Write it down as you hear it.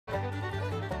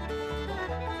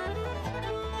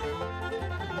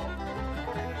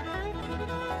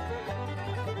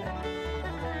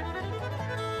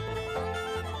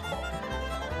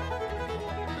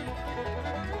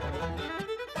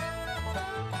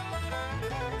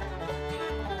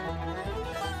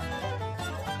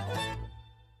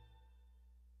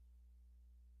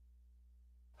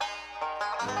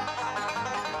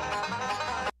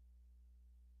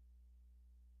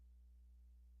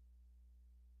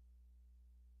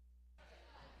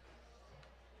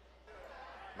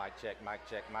check, mic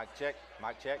check, mic check,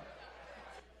 mic check.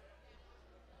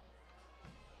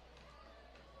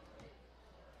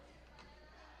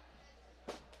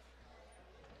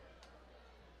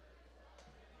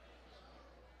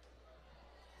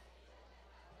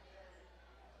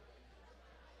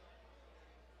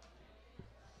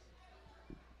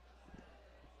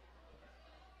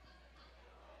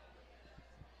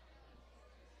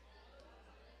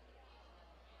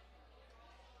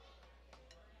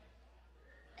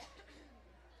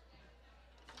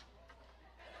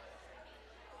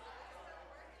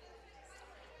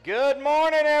 Good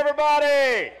morning,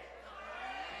 everybody.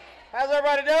 How's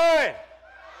everybody doing?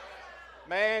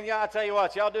 Man, y'all, I tell you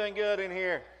what, y'all doing good in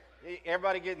here.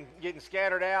 Everybody getting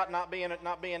scattered out, not being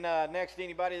next to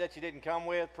anybody that you didn't come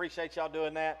with. Appreciate y'all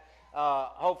doing that.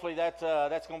 Hopefully that's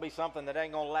going to be something that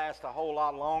ain't going to last a whole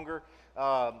lot longer.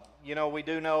 We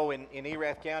do know in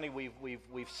Erath County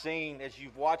we've seen, as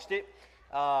you've watched it,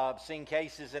 seen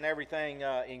cases and everything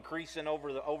increasing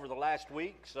over the last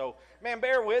week. So, man,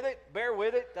 bear with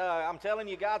it. I'm telling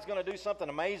you, God's going to do something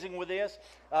amazing with this.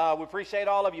 We appreciate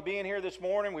all of you being here this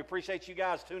morning. We appreciate you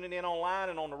guys tuning in online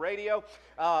and on the radio.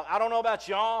 I don't know about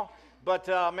y'all, but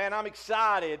man, I'm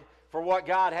excited for what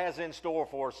God has in store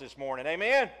for us this morning.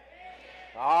 Amen?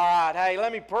 All right. Hey,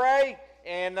 let me pray,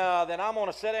 and then I'm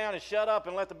going to sit down and shut up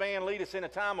and let the band lead us in a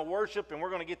time of worship, and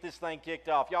we're going to get this thing kicked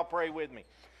off. Y'all pray with me.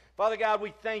 Father God,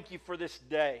 we thank you for this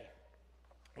day.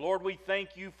 Lord, we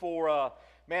thank you for,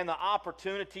 the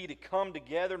opportunity to come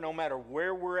together no matter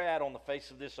where we're at on the face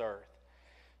of this earth.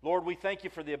 Lord, we thank you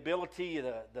for the ability,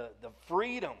 the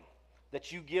freedom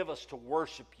that you give us to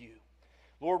worship you.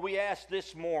 Lord, we ask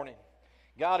this morning,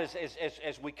 God,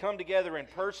 as we come together in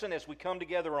person, as we come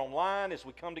together online, as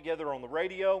we come together on the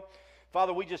radio,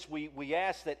 Father, we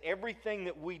ask that everything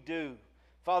that we do,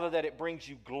 Father, that it brings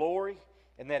you glory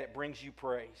and that it brings you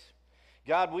praise.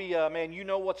 God, you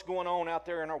know what's going on out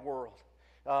there in our world.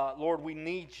 Lord, we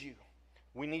need you.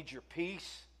 We need your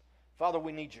peace. Father,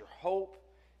 we need your hope.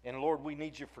 And Lord, we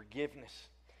need your forgiveness.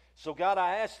 So God,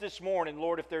 I ask this morning,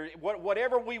 Lord,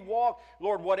 whatever we walk,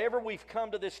 Lord, whatever we've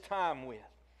come to this time with,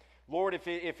 Lord, if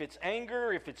it's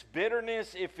anger, if it's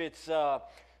bitterness, if it's,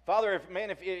 Father,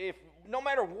 if no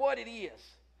matter what it is,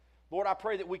 Lord, I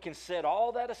pray that we can set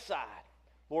all that aside.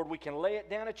 Lord, we can lay it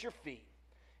down at your feet.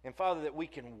 And Father, that we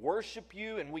can worship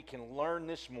you and we can learn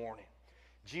this morning.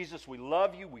 Jesus, we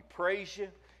love you, we praise you,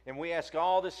 and we ask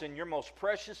all this in your most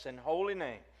precious and holy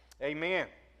name. Amen.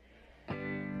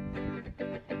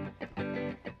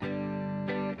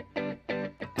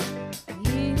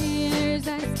 Years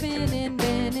I spent in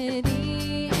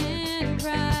vanity and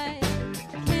pride,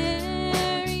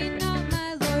 caring not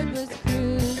my Lord was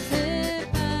crucified,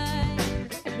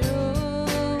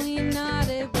 knowing not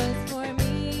it was for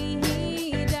me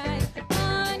he died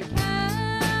on Calvary.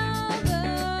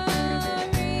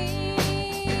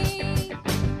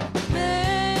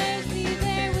 Mercy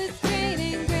there was great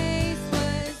and grace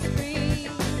was free.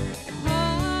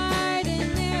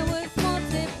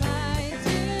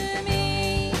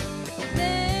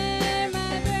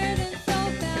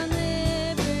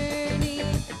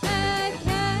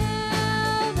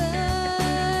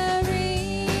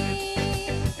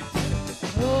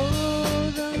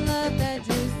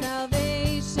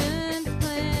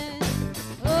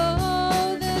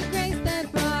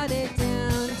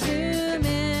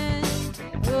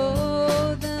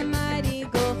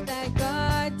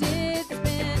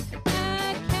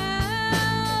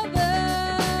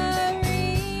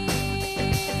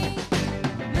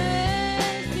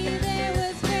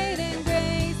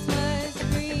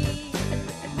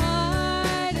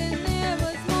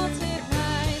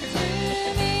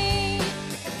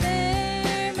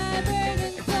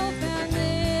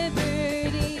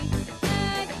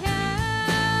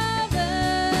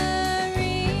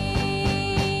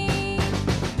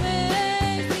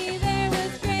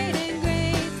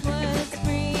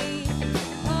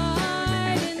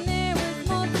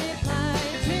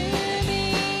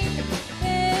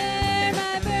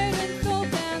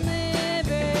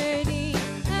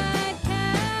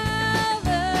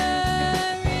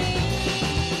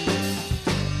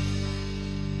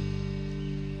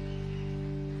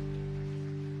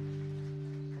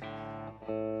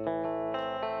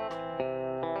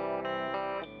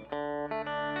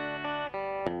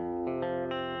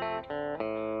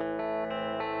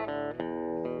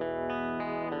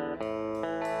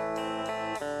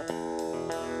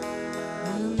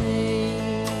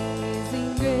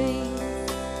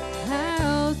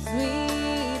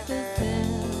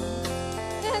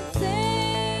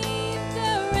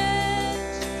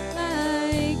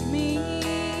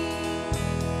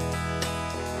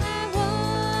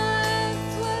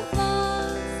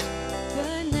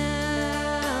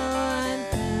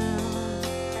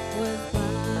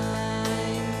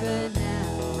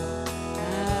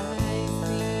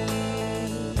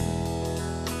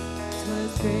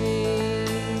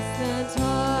 grace that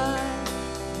taught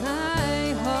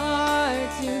my heart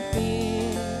to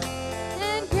fear,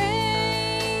 and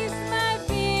grace my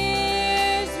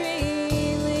fears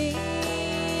relieved.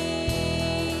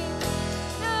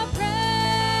 How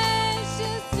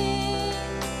precious did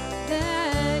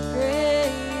that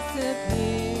grace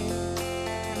appear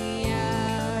the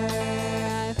hour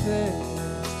I first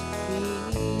believed.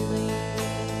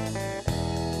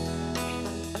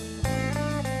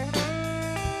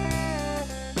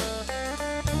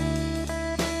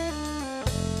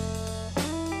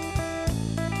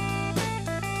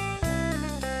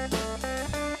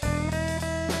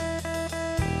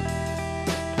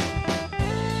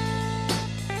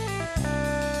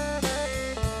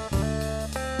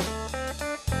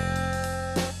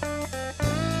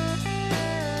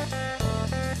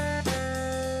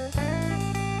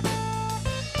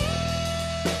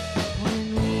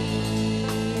 When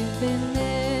we've been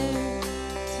there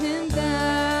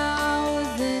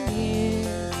 10,000 years,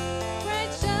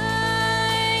 bright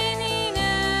shining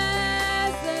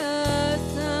as the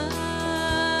sun,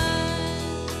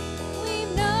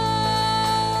 we've no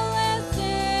less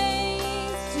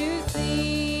days to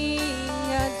sing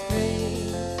God's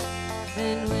praise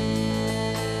than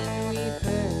when we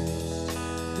first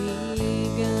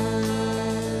begun.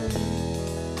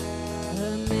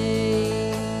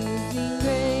 Amazing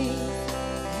grace,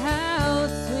 how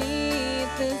sweet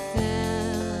the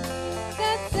sound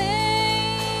that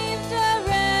saved a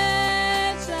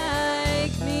wretch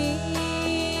like me.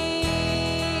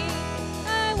 I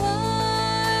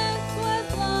once was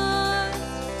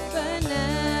lost, but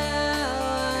now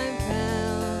I'm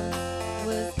found.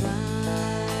 Was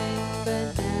blind, but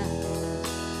now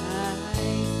I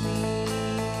see.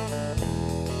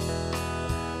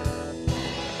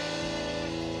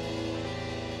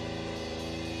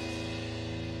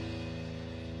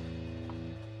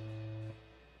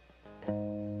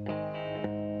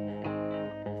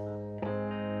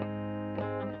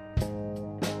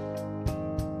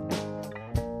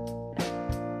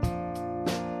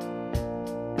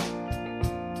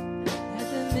 At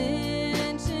the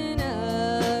mention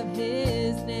of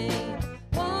His name,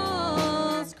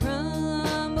 walls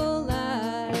crumble,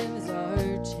 lives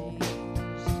are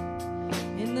changed.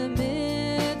 In the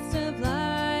midst of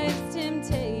life's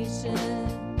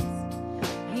temptations,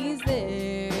 He's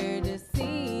there to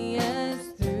see us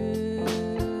through.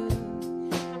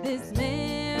 This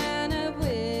man of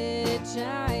which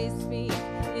I speak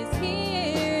is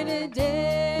here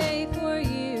today for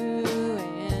you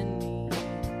and me.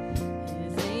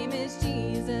 His name is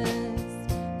Jesus,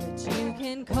 but you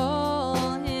can call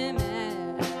Him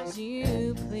as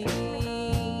you please.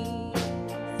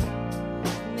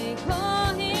 They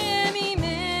call Him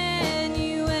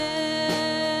Emmanuel,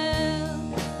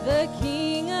 the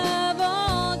King of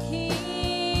all kings.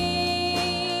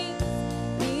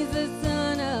 He's the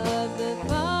Son of the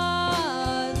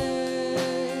Father,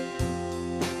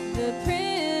 the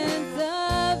Prince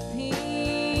of Peace.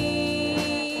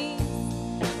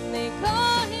 They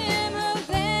call Him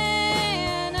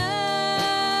Hosanna,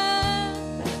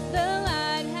 the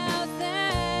lighthouse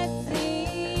at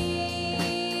sea,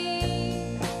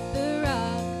 the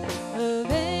Rock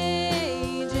of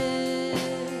Ages.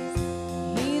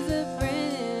 He's a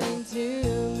friend to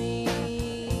me.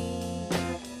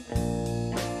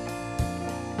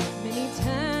 Many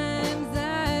times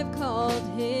I've called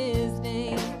His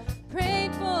name,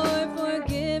 prayed for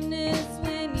forgiveness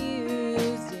when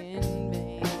used in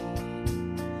vain.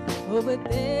 Oh, but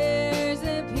there's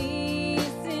a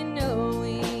peace in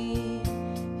knowing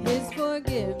His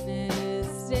forgiveness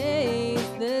stays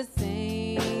the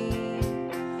same.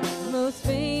 Most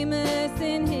famous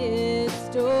in His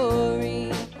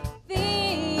story,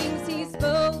 things He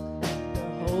spoke, the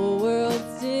whole world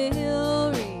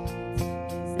still reads.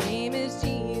 His name is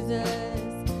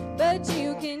Jesus, but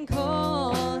you can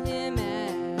call Him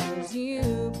as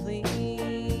you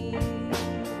please.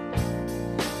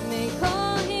 They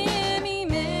call Him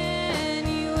Emmanuel,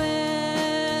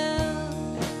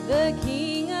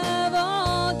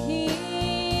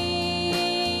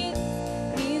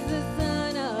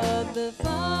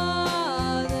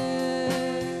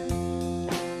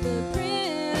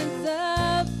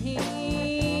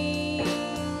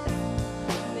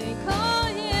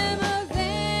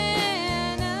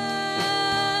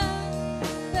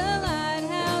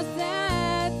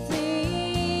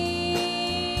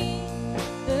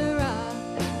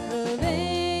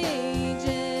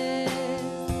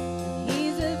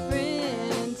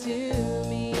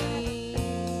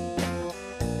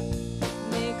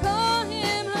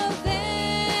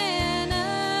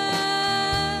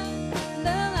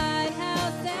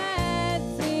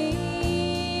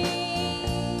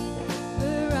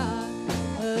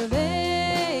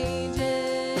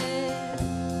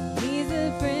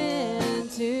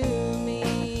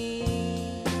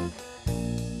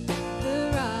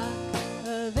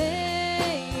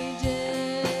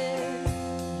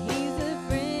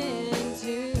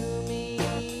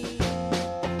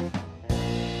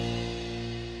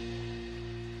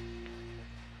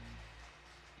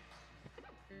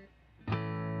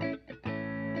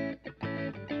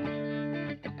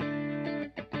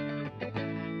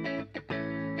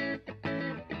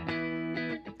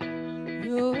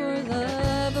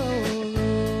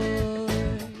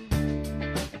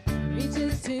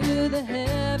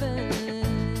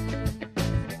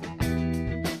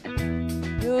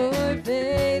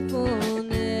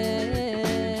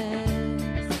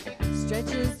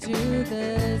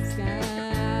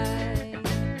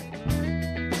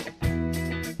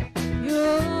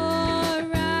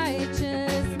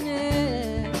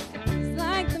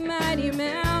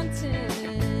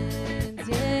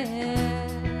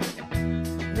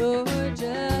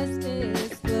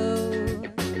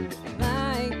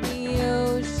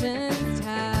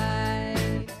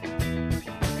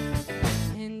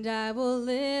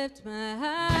 lift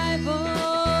my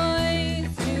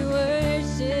voice to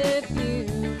worship you,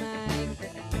 my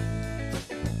King.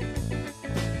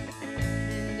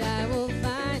 And I will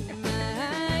find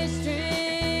my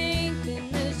strength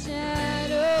in the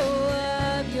shadow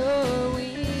of your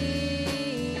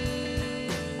wings.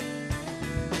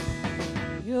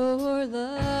 Your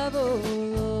love, oh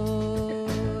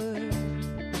Lord,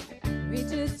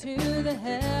 reaches to the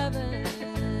heavens.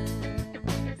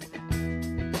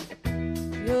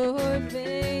 Your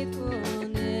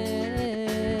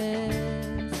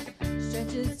faithfulness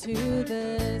stretches to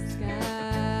the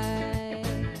sky.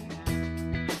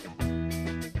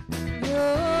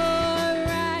 Your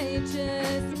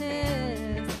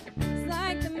righteousness is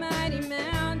like the mighty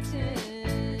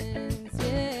mountains,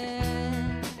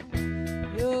 yeah.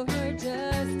 Your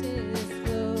justice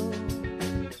flows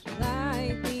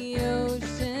like the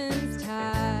ocean's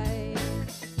tide.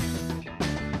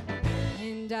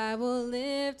 And I will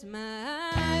lift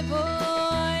my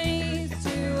voice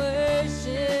to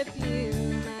worship you,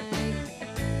 my King.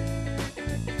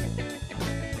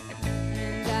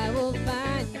 And I will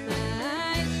find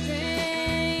my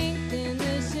strength in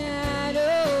the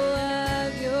shadow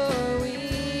of your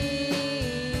wings.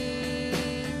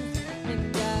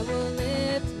 And I will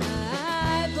lift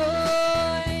my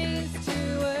voice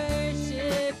to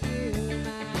worship you,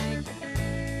 my King.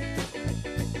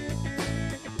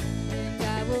 And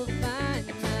I will find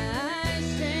my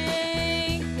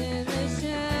strength in the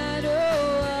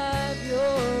shadow of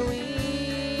your wings.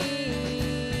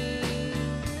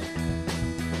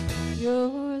 Your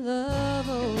love,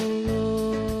 oh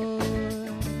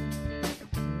Lord,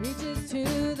 reaches to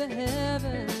the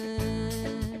heavens.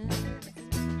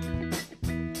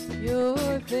 Your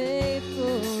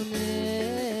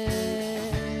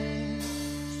faithfulness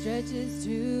stretches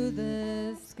to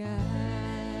the sky.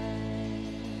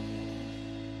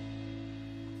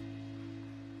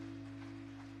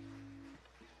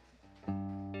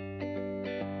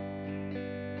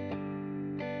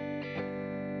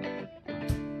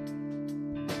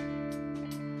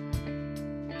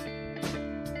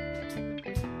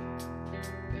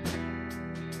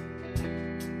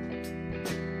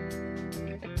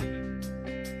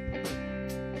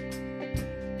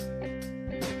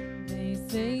 They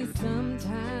say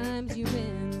sometimes you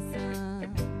win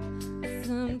some,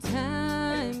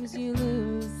 sometimes you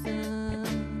lose some.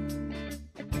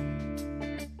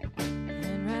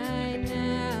 And right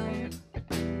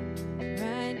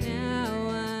now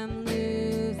I'm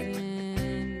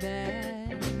losing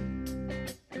that.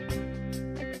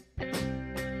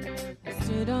 I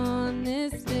stood on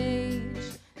this stage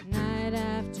night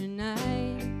after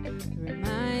night,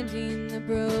 reminding the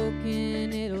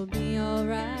broken it'll be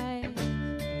alright.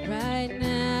 Right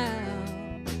now,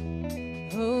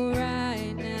 oh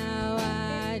right now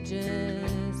I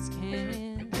just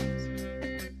can't.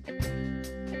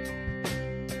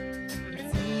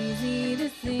 It's easy to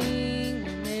sing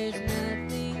when there's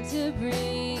nothing to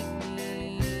bring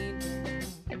me down.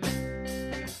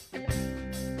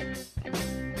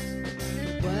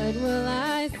 What will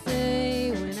I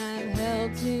say when I'm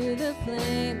held to the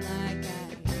flame like I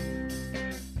am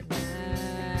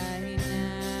right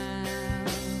now?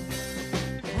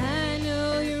 I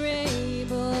know you're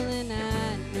able and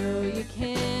I know you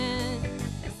can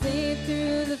save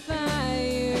through the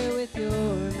fire with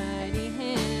your mighty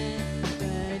hand.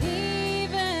 But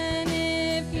even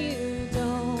if you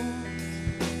don't,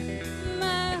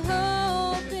 my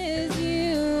hope is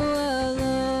you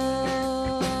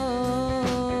alone.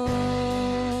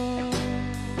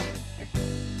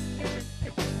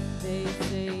 They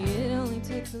say it only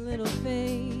takes a little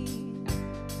faith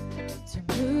to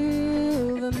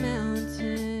move a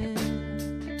mountain.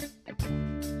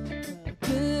 Well,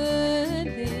 good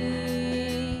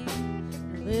thing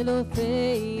a little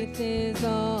faith is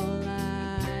all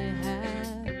I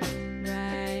have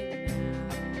right now.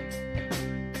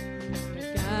 But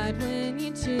God, when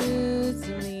you choose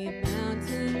to leave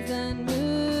mountains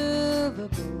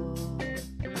unmovable,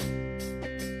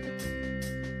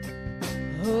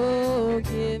 oh,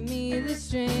 give me the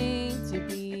strength to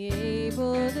be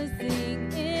able to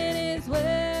sing. It is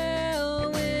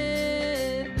well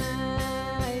with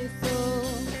my soul.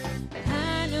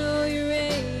 I know you're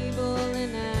able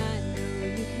and I know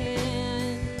you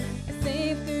can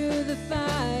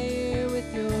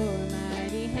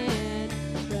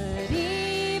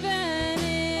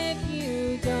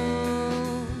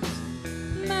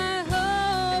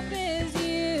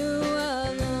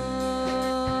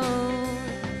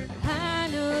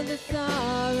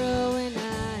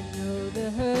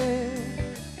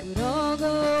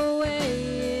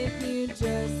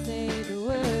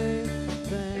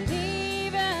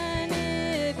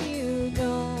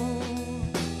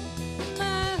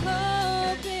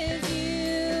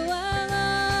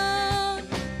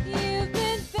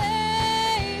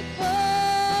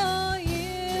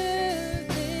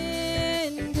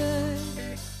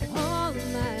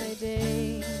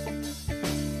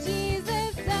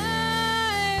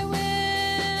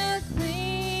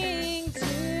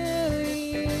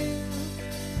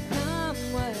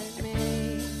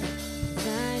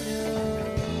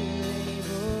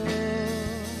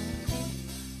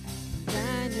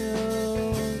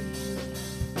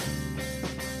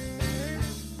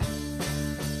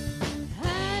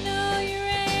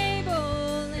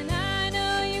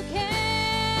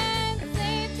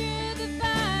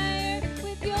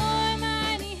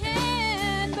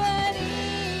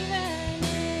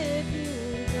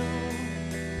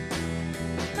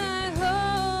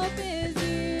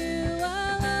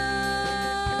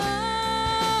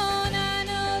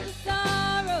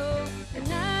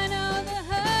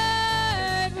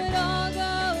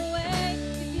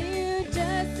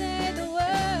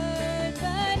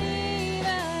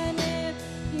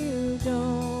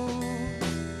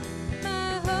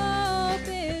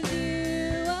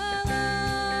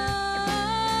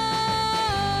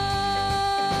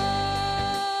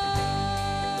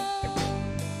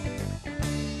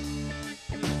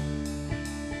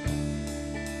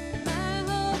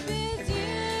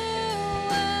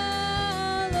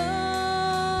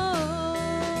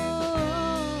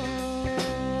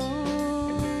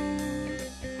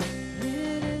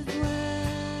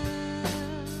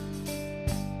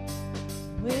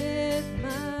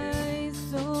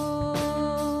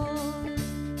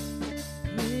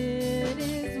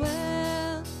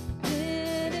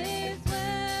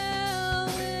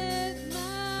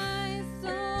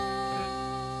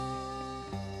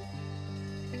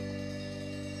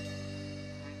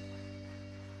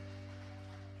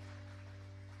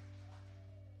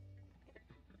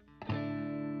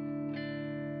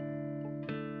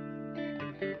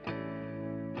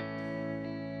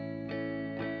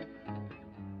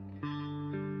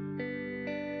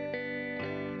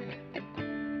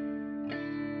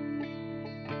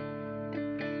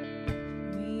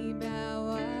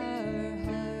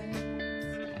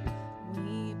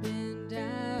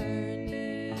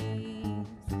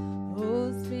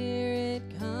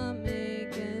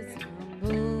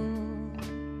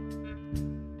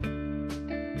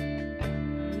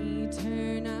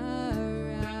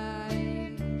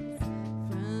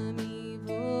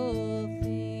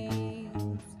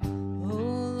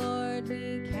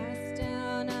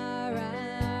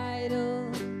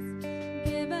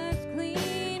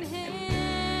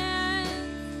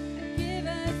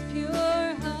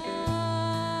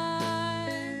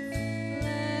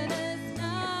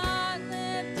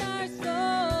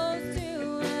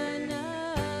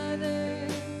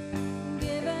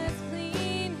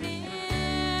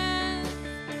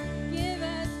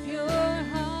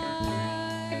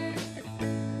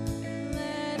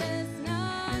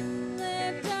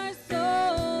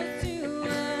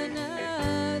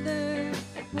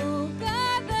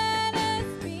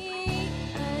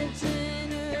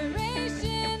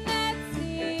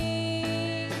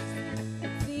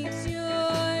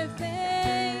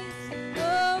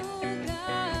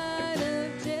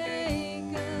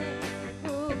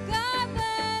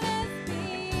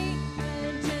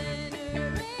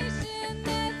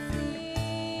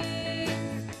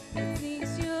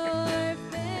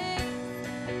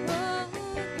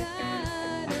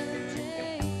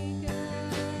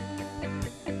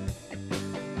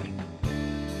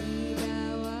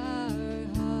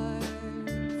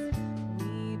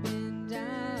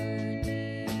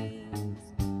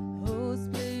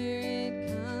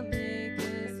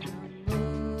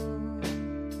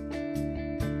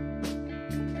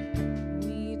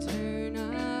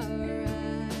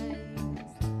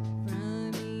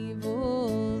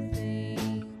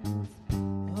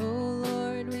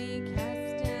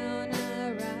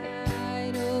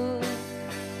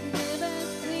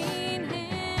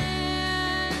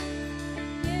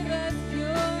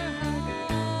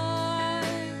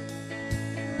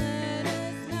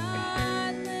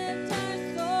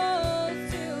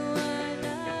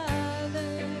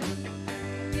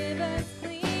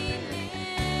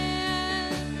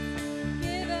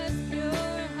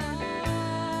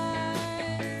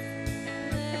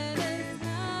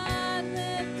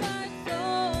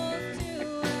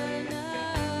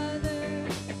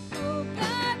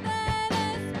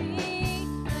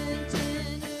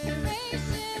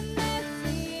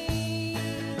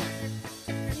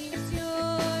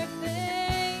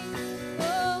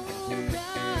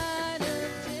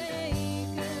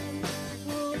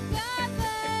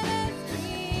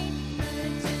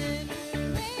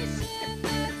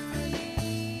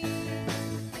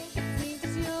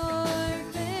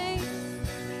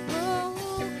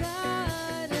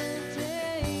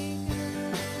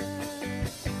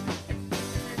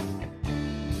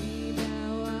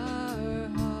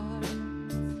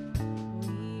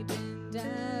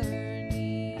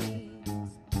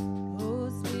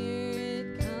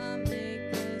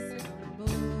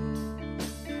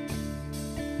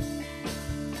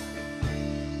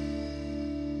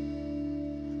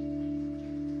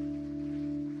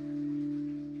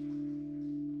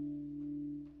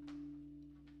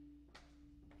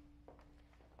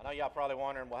know y'all probably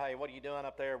wondering, well, hey, what are you doing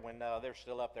up there when they're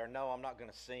still up there? No, I'm not going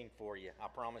to sing for you. I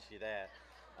promise you that.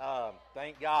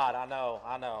 Thank God. I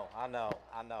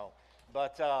know.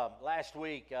 But last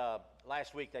week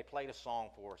they played a song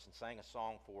for us and sang a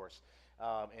song for us,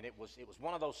 and it was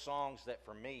one of those songs that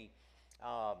for me,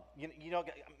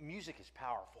 music is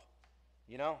powerful.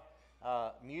 You know,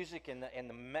 music and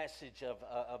the message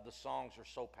of the songs are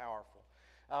so powerful.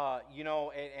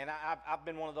 I've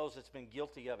been one of those that's been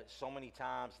guilty of it so many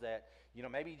times that,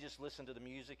 maybe you just listen to the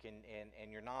music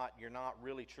and you're not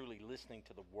really truly listening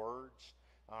to the words.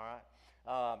 All right.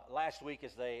 Last week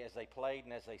as they played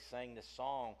and as they sang this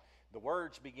song, the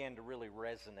words began to really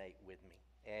resonate with me,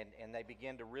 and they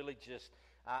began to really just,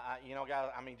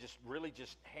 just really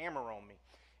just hammer on me.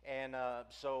 And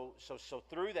so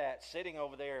through that, sitting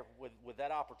over there with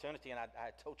that opportunity, and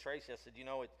I told Tracy, I said,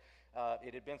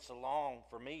 it had been so long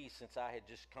for me since I had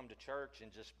just come to church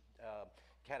and just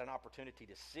had an opportunity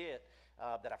to sit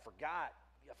that I forgot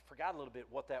a little bit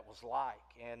what that was like.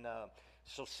 And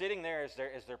so sitting there as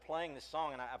they're playing this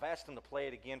song, and I've asked them to play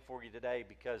it again for you today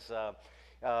because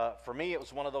for me it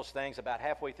was one of those things. About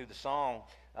halfway through the song,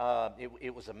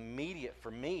 it was immediate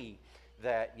for me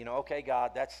that, okay,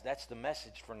 God, that's the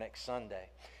message for next Sunday.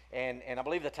 And I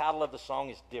believe the title of the song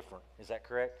is Different. Is that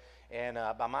correct? And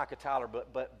by Micah Tyler.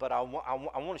 But I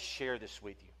want to share this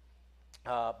with you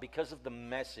because of the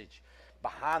message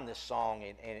behind this song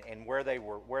and where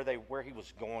he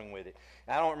was going with it.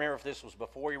 And I don't remember if this was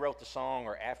before he wrote the song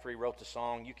or after he wrote the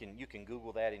song. You can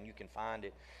Google that and you can find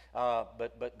it.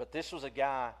 But this was a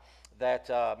guy that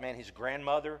his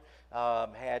grandmother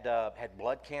had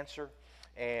blood cancer.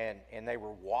 And they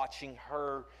were watching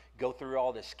her go through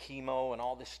all this chemo and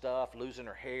all this stuff, losing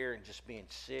her hair and just being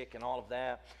sick and all of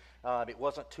that. It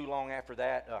wasn't too long after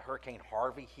that, Hurricane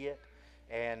Harvey hit,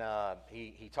 and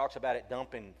he talks about it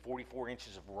dumping 44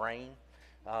 inches of rain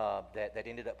that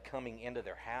ended up coming into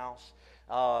their house.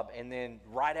 And then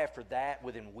right after that,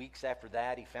 within weeks after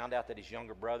that, he found out that his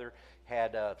younger brother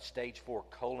had stage 4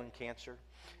 colon cancer.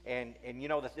 And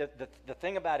the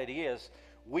thing about it is,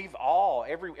 we've all,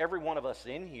 every one of us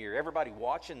in here, everybody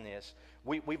watching this,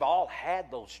 we've all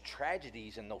had those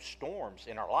tragedies and those storms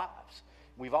in our lives.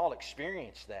 We've all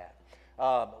experienced that.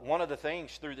 One of the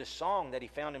things through this song that he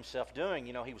found himself doing,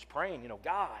 he was praying,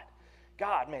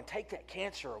 God, man, take that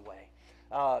cancer away.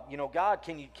 God,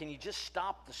 can you just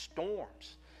stop the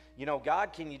storms?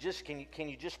 God, can you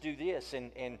just do this?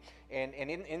 And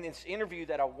in this interview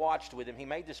that I watched with him, he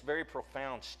made this very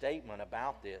profound statement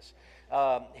about this.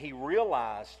 He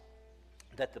realized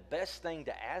that the best thing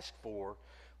to ask for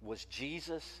was,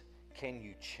 Jesus, can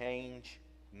you change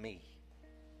me?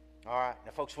 All right,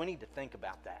 now folks, we need to think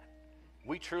about that.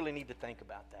 We truly need to think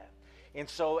about that. And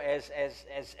so as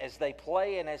they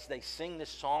play and as they sing this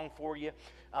song for you,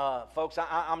 folks,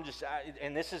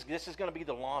 and this is going to be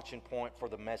the launching point for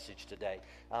the message today,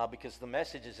 because the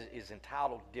message is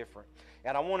entitled Different.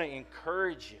 And I want to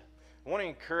encourage you.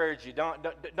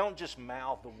 Don't just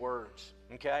mouth the words,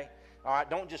 okay? All right,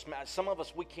 don't just mouth. Some of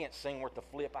us, we can't sing worth a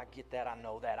flip. I get that. I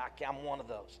know that. I'm one of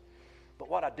those. But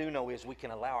what I do know is we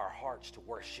can allow our hearts to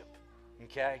worship,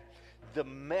 okay? The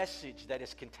message that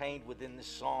is contained within this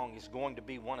song is going to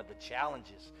be one of the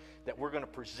challenges that we're going to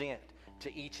present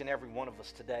to each and every one of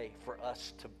us today for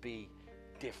us to be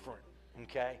different,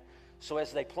 okay? So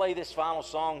as they play this final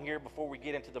song here before we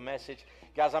get into the message,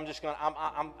 guys, I'm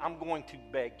going to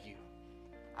beg you.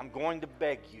 I'm going to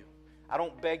beg you. I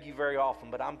don't beg you very often,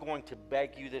 but I'm going to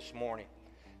beg you this morning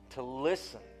to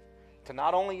listen, to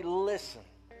not only listen,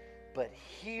 but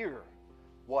hear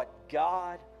what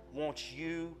God wants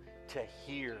you to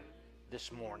hear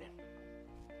this morning.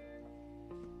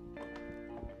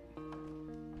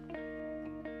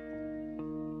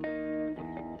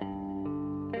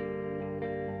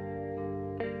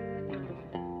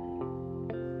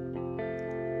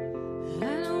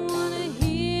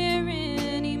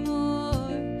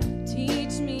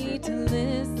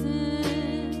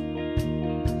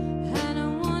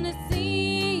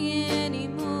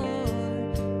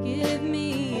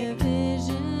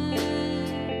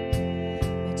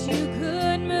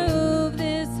 Move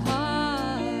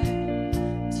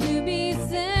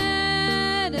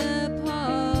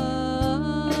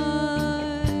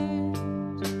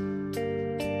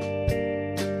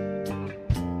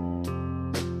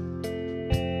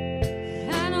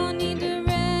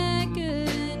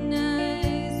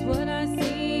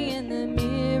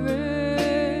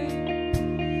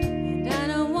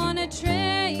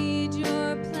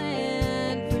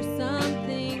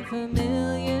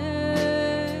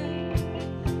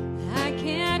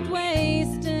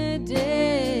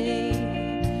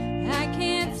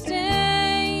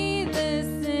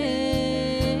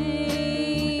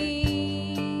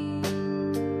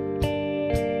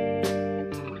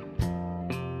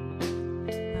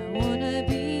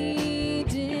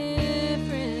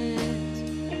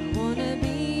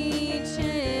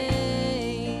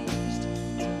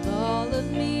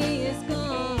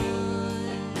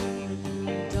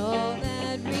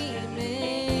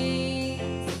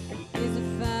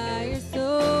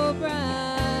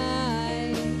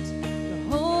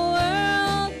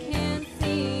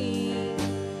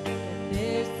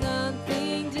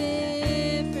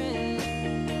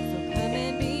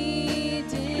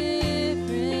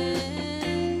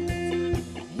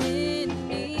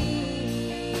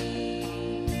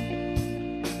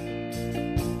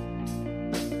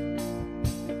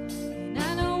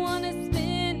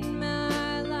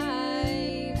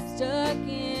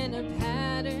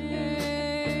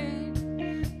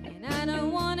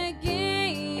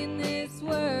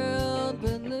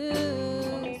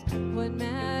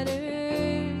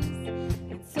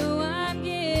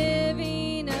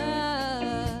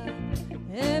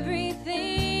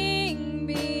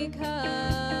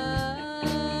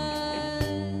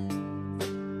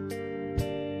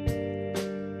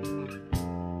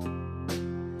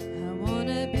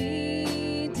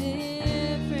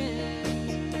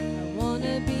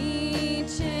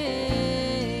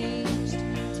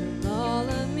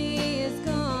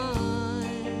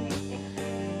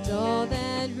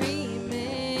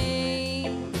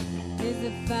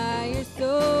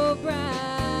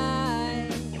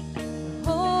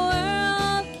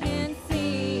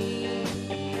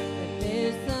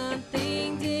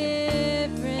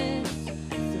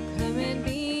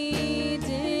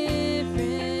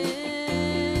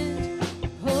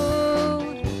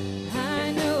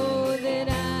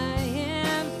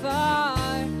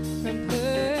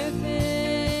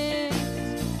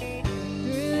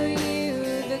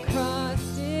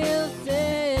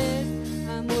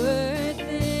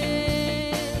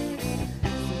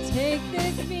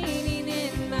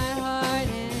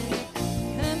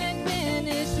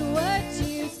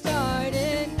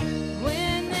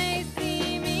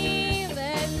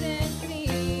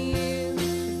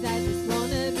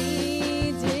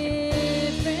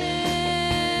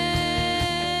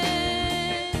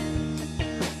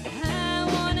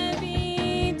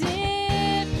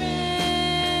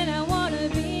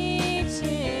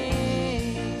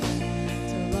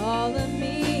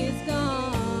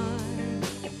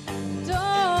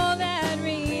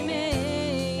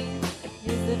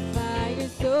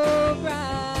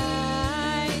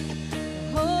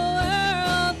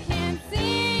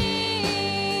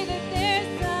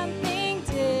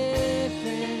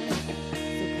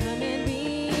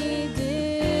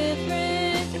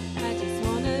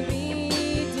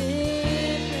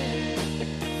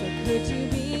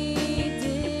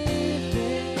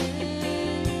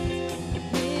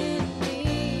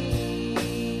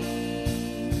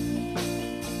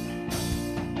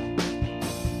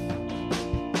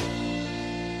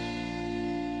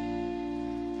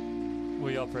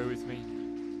pray with me?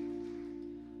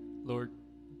 Lord,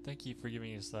 thank you for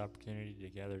giving us the opportunity to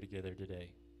gather together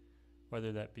today,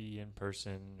 whether that be in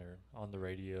person or on the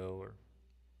radio or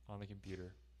on the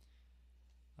computer.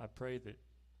 I pray that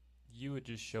you would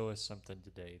just show us something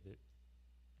today that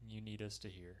you need us to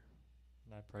hear.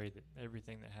 And I pray that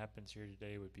everything that happens here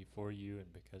today would be for you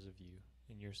and because of you.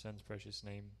 In your Son's precious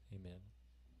name, amen.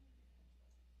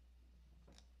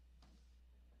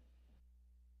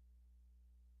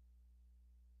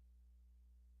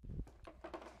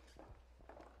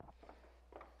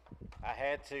 I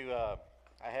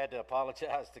had to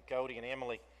apologize to Cody and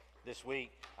Emily this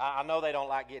week. I know they don't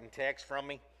like getting texts from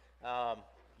me,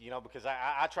 because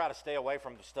I try to stay away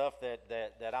from the stuff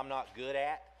that I'm not good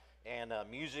at, and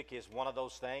music is one of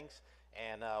those things.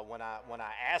 And when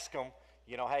I ask them,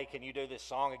 hey, can you do this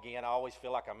song again? I always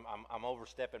feel like I'm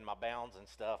overstepping my bounds and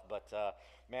stuff. But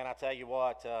man, I tell you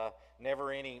what,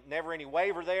 never any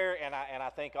waiver there, and I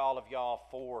thank all of y'all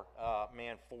for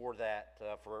that,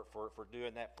 for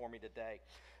doing that for me today,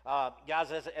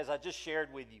 guys. As I just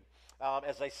shared with you,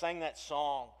 as they sang that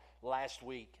song last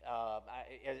week,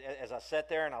 as I sat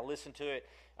there and I listened to it,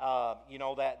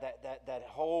 that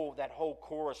whole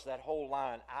chorus, that whole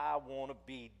line, I want to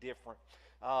be different,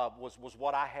 was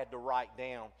what I had to write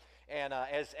down. And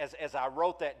as I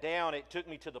wrote that down, it took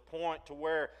me to the point to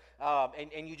where,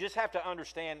 and you just have to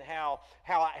understand how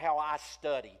I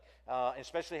study,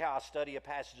 especially how I study a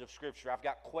passage of Scripture. I've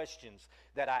got questions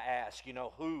that I ask,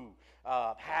 who,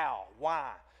 how,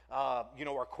 why.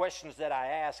 Are questions that I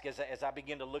ask as I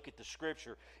begin to look at the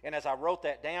Scripture. And as I wrote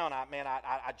that down,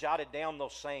 I jotted down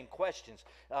those same questions,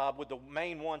 with the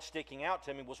main one sticking out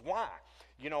to me was why.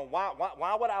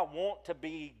 Why would I want to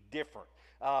be different?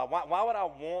 Why would I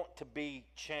want to be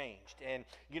changed? And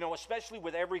especially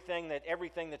with everything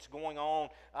that's going on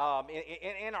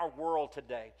in our world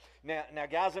today. Now,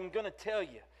 guys, I'm going to tell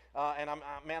you, and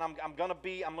I'm going to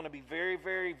be very,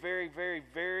 very, very, very,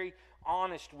 very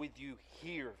honest with you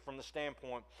here from the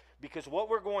standpoint, because what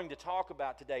we're going to talk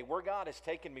about today, where God has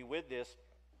taken me with this,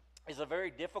 is a very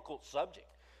difficult subject.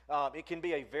 It can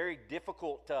be a very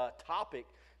difficult topic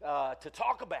to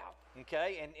talk about.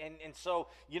 Okay, and so,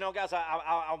 guys,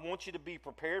 I want you to be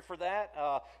prepared for that,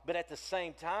 but at the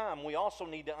same time, we also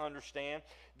need to understand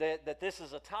that this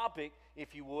is a topic,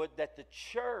 if you would, that the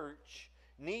church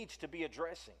needs to be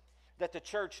addressing, that the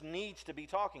church needs to be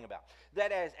talking about,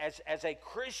 that as a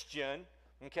Christian,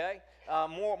 okay,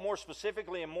 more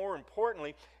specifically and more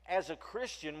importantly, as a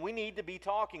Christian, we need to be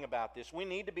talking about this. We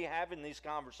need to be having these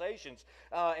conversations,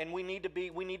 and we need to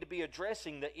be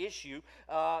addressing the issue,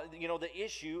 the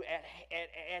issue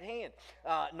at hand,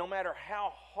 no matter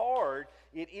how hard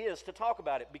it is to talk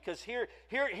about it. Because here's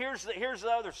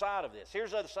the other side of this.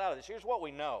 Here's the other side of this. Here's what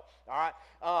we know. All right,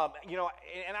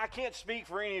 and I can't speak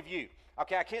for any of you.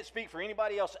 Okay, I can't speak for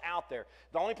anybody else out there.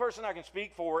 The only person I can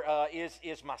speak for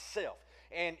is myself.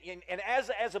 And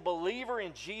as a believer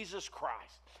in Jesus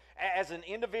Christ, as an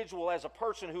individual, as a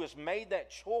person who has made that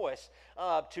choice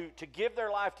to give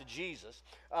their life to Jesus,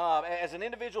 as an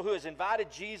individual who has invited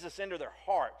Jesus into their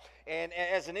heart, and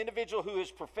as an individual who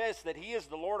has professed that He is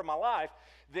the Lord of my life,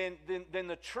 then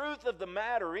the truth of the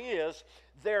matter is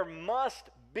there must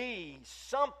be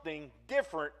something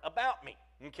different about me.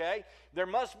 Okay? There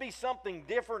must be something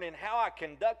different in how I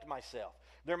conduct myself.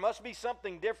 There must be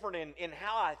something different in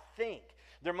how I think.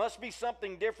 There must be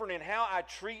something different in how I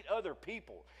treat other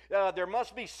people. There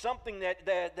must be something that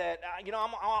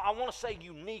I want to say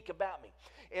unique about me.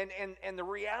 And the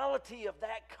reality of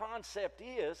that concept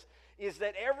is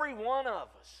that every one of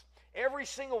us, every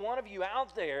single one of you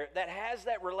out there that has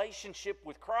that relationship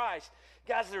with Christ,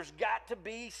 guys, there's got to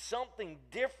be something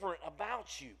different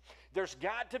about you. There's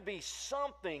got to be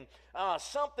something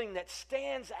that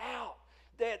stands out,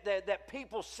 that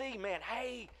people see, man,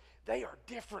 hey, they are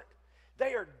different.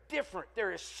 They are different.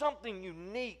 There is something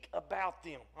unique about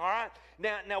them. All right?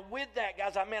 Now with that,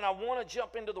 guys, I want to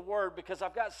jump into the Word, because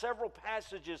I've got several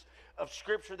passages of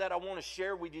Scripture that I want to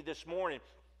share with you this morning.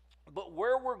 But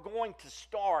where we're going to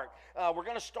start, we're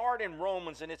going to start in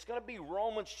Romans, and it's going to be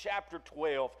Romans chapter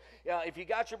 12. If you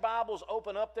got your Bibles,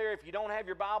 open up there. If you don't have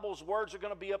your Bibles, words are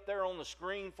going to be up there on the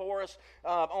screen for us.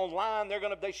 Online,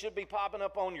 they should be popping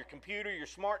up on your computer, your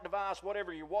smart device,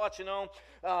 whatever you're watching on.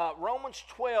 Romans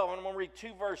 12, and I'm going to read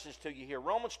two verses to you here.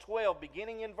 Romans 12,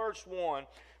 beginning in verse 1,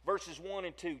 verses 1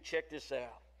 and 2. Check this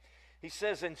out. He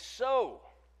says, "And so,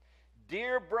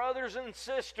 dear brothers and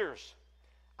sisters,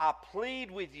 I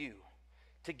plead with you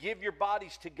to give your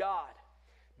bodies to God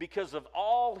because of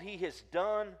all He has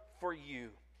done for you.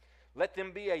 Let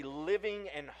them be a living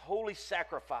and holy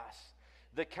sacrifice,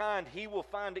 the kind He will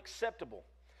find acceptable.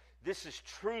 This is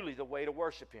truly the way to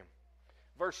worship Him.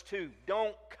 Verse 2,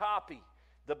 don't copy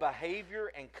the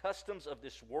behavior and customs of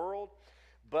this world,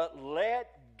 but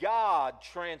let God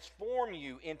transform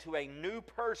you into a new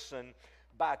person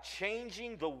by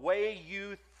changing the way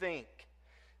you think.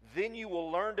 Then you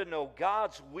will learn to know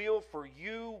God's will for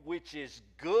you, which is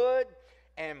good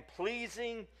and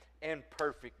pleasing and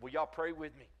perfect. Will y'all pray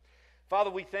with me? Father,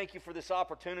 we thank you for this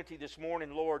opportunity this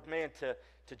morning, Lord, man,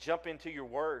 to jump into your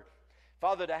word.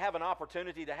 Father, to have an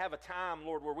opportunity, to have a time,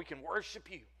 Lord, where we can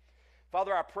worship you.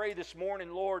 Father, I pray this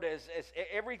morning, Lord, as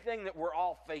everything that we're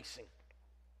all facing,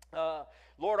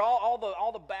 Lord,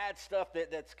 all the bad stuff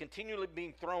that's continually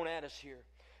being thrown at us here.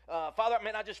 Father,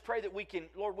 man, I just pray that we can,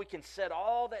 Lord, we can set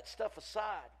all that stuff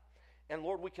aside, and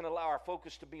Lord, we can allow our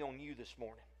focus to be on you this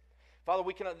morning. Father,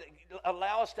 we can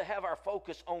allow us to have our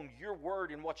focus on your word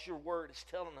and what your word is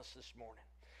telling us this morning.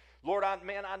 Lord, I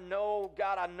know,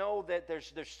 God, I know that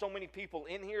there's so many people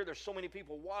in here. There's so many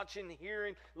people watching,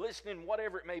 hearing, listening,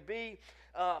 whatever it may be.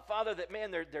 Father, that,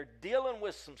 man, they're dealing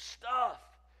with some stuff.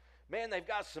 Man, they've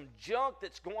got some junk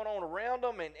that's going on around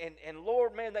them. And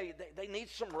Lord, man, they need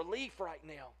some relief right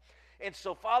now. And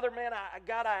so, Father, man,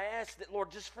 I ask that,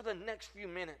 Lord, just for the next few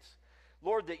minutes,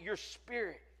 Lord, that your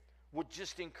Spirit would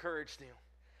just encourage them.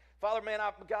 Father, man,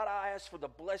 God, I ask for the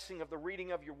blessing of the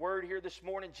reading of your word here this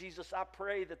morning. Jesus, I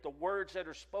pray that the words that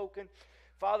are spoken,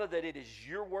 Father, that it is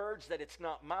your words, that it's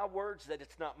not my words, that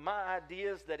it's not my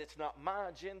ideas, that it's not my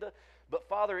agenda, but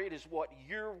Father, it is what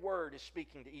your word is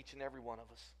speaking to each and every one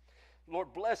of us.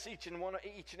 Lord, bless each and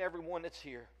every one that's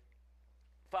here.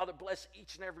 Father, bless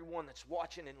each and every one that's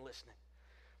watching and listening.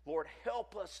 Lord,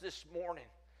 help us this morning.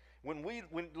 When we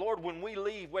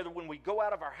leave, whether when we go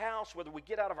out of our house, whether we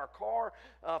get out of our car,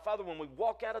 Father, when we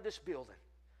walk out of this building,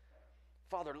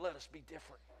 Father, let us be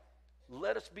different.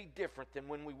 Let us be different than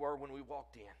when we were when we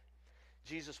walked in.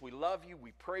 Jesus, we love you,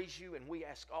 we praise you, and we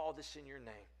ask all this in your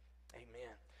name.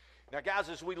 Amen. Now, guys,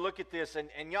 as we look at this,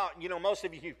 and y'all, you know, most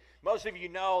of you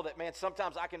know that, man,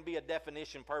 sometimes I can be a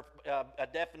definition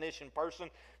person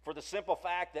for the simple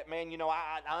fact that, man, you know,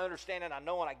 I understand and I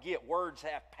know and I get words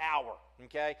have power.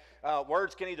 Okay,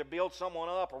 words can either build someone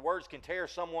up or words can tear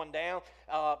someone down.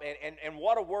 And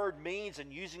what a word means,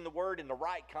 and using the word in the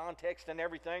right context and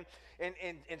everything.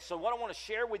 And so what I want to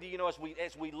share with you, you know,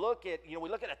 as we look at, you know, we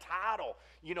look at a title,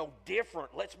 you know,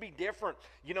 different. Let's be different.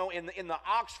 You know, in the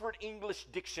Oxford English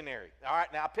Dictionary. All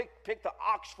right, now I picked the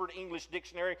Oxford English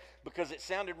Dictionary because it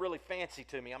sounded really fancy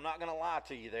to me. I'm not going to lie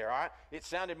to you there. All right, it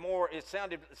sounded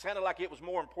like it was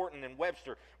more important than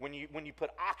Webster when you put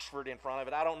Oxford in front of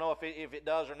it. I don't know if it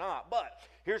does or not, but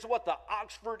here's what the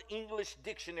Oxford English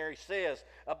Dictionary says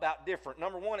about different.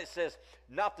 Number one, it says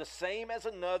not the same as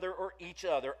another or each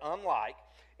other, unlike.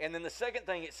 And then the second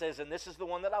thing it says, and this is the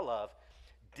one that I love,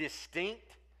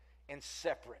 distinct and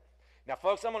separate. Now,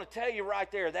 folks, I'm going to tell you right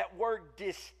there, that word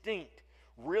distinct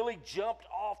really jumped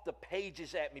off the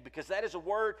pages at me, because that is a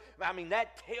word, I mean,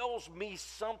 that tells me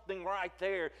something right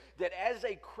there, that as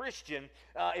a Christian,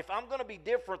 if I'm going to be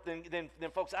different, then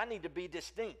folks, I need to be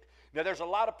distinct. Now, there's a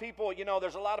lot of people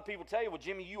tell you, well,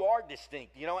 Jimmy, you are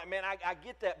distinct. You know, man, I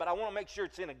get that, but I want to make sure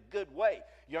it's in a good way.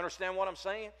 You understand what I'm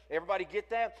saying? Everybody get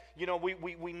that? You know,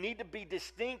 we need to be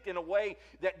distinct in a way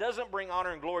that doesn't bring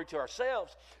honor and glory to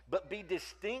ourselves, but be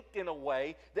distinct in a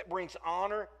way that brings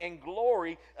honor and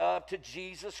glory to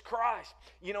Jesus Christ.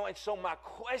 You know, and so my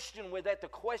question with that, the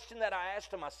question that I asked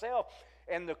to myself,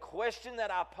 and the question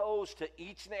that I pose to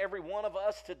each and every one of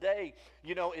us today,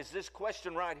 you know, is this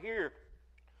question right here.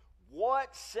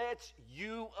 What sets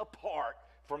you apart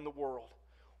from the world?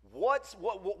 What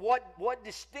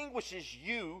distinguishes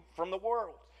you from the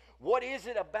world? What is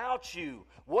it about you?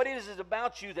 What is it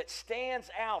about you that stands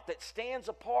out, that stands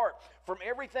apart from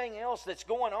everything else that's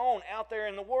going on out there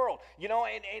in the world? You know,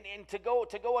 and to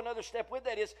go another step with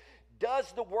that is, does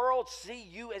the world see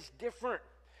you as different?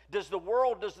 Does the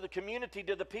world, does the community,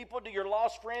 do the people, do your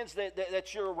lost friends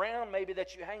that you're around, maybe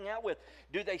that you hang out with,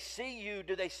 do they see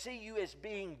you as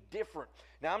being different?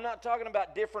 Now, I'm not talking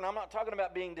about different. I'm not talking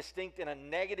about being distinct in a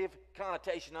negative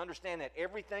connotation. Understand that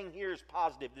everything here is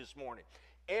positive this morning.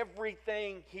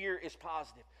 Everything here is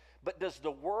positive. But does the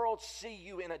world see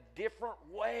you in a different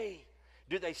way?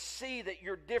 Do they see that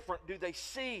you're different? Do they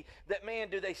see that, man,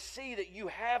 do they see that you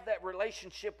have that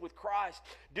relationship with Christ?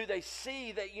 Do they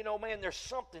see that, you know, man, there's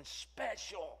something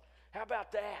special? How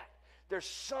about that? There's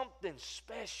something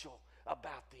special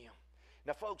about them.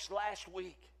 Now, folks, last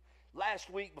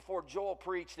week before Joel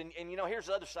preached, and you know, here's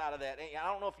the other side of that. I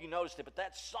don't know if you noticed it, but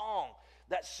that song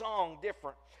That song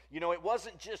different. You know, it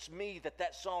wasn't just me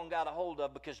that song got a hold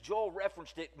of, because Joel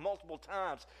referenced it multiple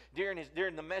times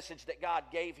during the message that God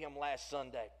gave him last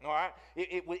Sunday. All right,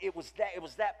 it was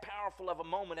that powerful of a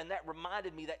moment, and that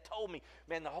reminded me, that told me,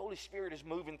 man, the Holy Spirit is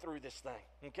moving through this thing.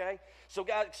 Okay, so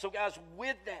guys,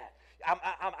 with that,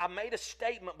 I made a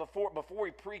statement before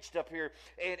he preached up here,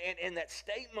 and that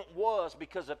statement was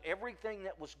because of everything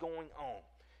that was going on.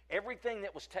 Everything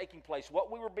that was taking place,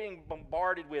 what we were being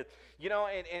bombarded with, you know,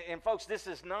 and folks, this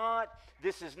is not,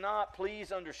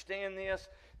 please understand this,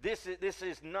 this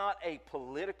is not a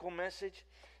political message.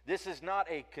 This is not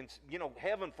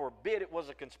heaven forbid it was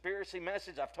a conspiracy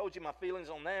message. I've told you my feelings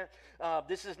on that.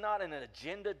 This is not an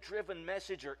agenda-driven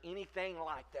message or anything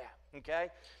like that,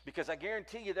 okay? Because I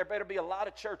guarantee you there better be a lot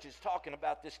of churches talking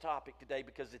about this topic today,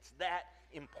 because it's that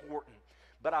important.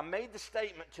 But I made the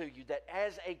statement to you that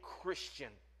as a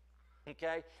Christian,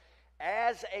 okay,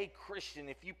 as a Christian,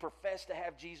 if you profess to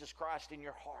have Jesus Christ in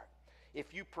your heart,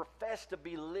 if you profess to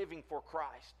be living for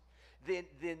Christ, then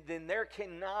there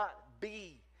cannot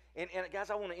be, and guys,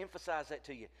 I want to emphasize that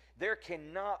to you, there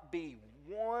cannot be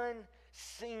one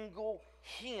single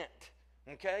hint,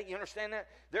 okay, you understand that?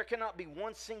 There cannot be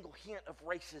one single hint of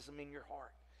racism in your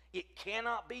heart. It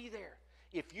cannot be there.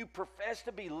 If you profess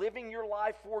to be living your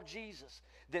life for Jesus,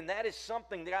 then that is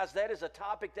something, guys, that is a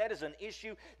topic, that is an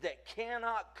issue that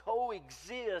cannot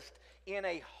coexist in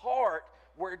a heart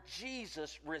where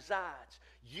Jesus resides.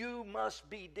 You must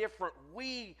be different.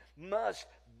 We must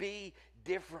be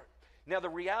different. Now, the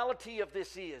reality of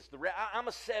this is, I'm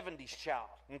a 70s child,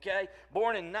 okay?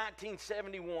 Born in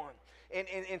 1971.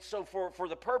 And so for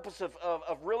the purpose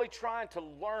of really trying to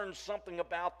learn something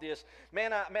about this,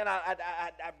 I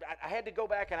had to go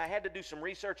back and I had to do some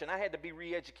research, and I had to be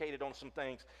re-educated on some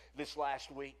things this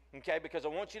last week, okay? Because I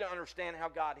want you to understand how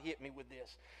God hit me with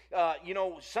this. You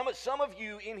know, some of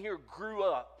you in here grew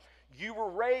up. You were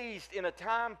raised in a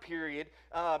time period,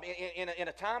 in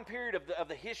a time period of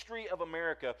the history of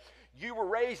America. You were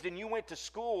raised and you went to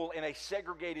school in a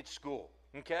segregated school.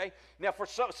 Okay? Now, for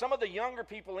some of the younger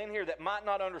people in here that might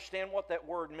not understand what that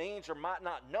word means, or might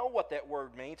not know what that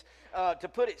word means, to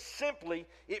put it simply,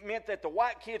 it meant that the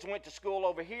white kids went to school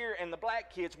over here and the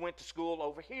black kids went to school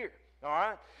over here. All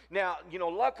right? Now, you know,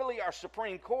 luckily our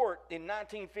Supreme Court in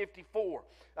 1954,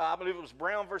 I believe it was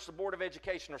Brown versus the Board of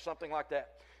Education or something like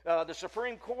that, the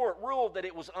Supreme Court ruled that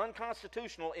it was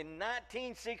unconstitutional in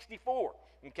 1964.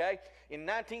 Okay? In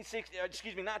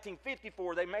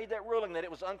 1954, they made that ruling that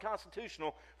it was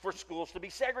unconstitutional for schools to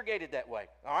be segregated that way.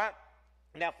 All right?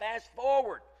 Now, fast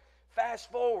forward.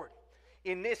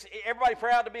 In this, everybody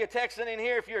proud to be a Texan in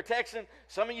here? If you're a Texan,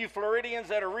 some of you Floridians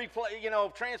that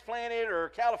are transplanted, or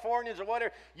Californians or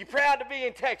whatever, you're proud to be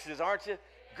in Texas, aren't you?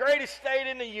 Greatest state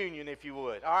in the union, if you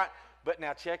would. All right? But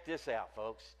now check this out,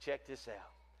 folks. Check this out.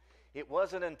 It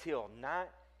wasn't until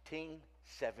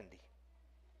 1970.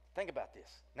 Think about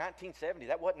this. 1970,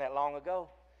 that wasn't that long ago.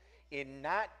 In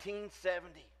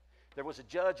 1970, there was a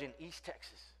judge in East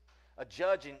Texas. A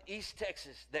judge in East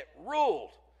Texas that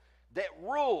ruled that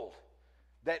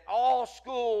all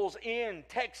schools in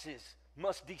Texas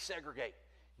must desegregate.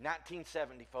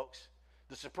 1970, folks.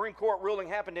 The Supreme Court ruling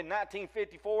happened in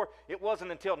 1954. It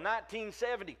wasn't until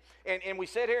 1970. And we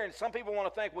sit here, and some people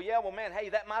want to think, well, man, hey,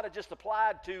 that might have just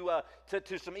applied to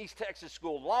some East Texas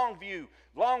school.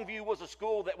 Longview was a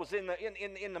school that was in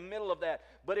the middle of that.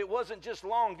 But it wasn't just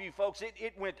Longview, folks.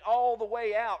 It went all the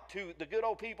way out to the good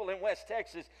old people in West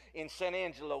Texas, in San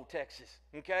Angelo, Texas.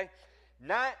 Okay?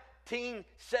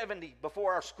 1970,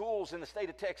 before our schools in the state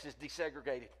of Texas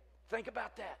desegregated. Think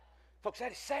about that. Folks,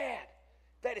 that is sad.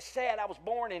 That is sad. I was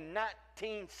born in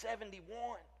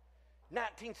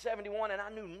 1971, and I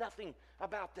knew nothing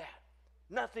about that.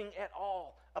 Nothing at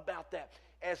all about that.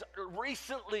 As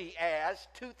recently as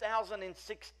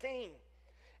 2016.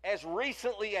 As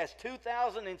recently as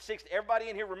 2016. Everybody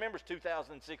in here remembers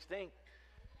 2016.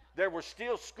 There were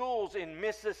still schools in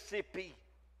Mississippi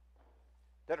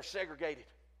that are segregated.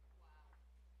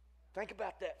 Think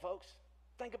about that, folks.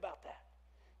 Think about that.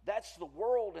 That's the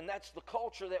world and that's the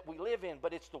culture that we live in,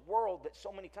 but it's the world that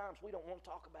so many times we don't want to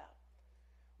talk about.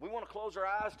 We want to close our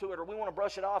eyes to it, or we want to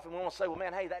brush it off, and we want to say, well,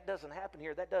 man, hey, that doesn't happen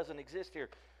here. That doesn't exist here.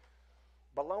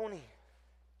 Baloney.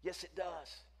 Yes, it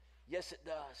does. Yes, it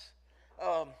does.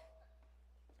 I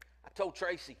told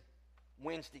Tracy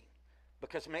Wednesday,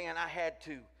 because, man, I had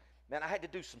to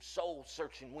do some soul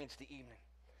searching Wednesday evening.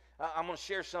 I'm going to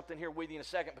share something here with you in a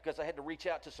second, because I had to reach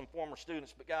out to some former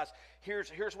students. But guys,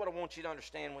 here's what I want you to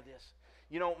understand with this.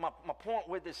 You know, my point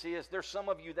with this is, there's some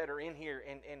of you that are in here,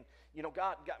 and you know,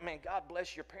 God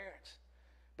bless your parents.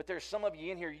 But there's some of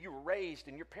you in here, you were raised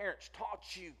and your parents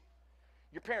taught you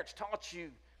Your parents taught you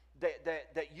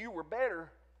that you were better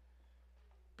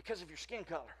because of your skin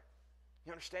color.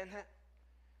 You understand that?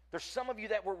 There's some of you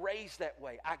that were raised that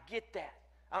way. I get that.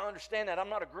 I understand that. I'm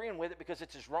not agreeing with it because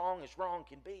it's as wrong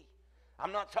can be.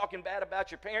 I'm not talking bad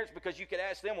about your parents, because you could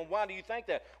ask them, well, why do you think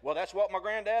that? Well, that's what my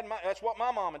granddad, that's what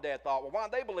my mom and dad thought. Well, why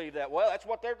do they believe that? Well, that's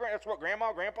what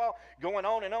grandma, grandpa, going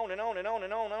on and on and on and on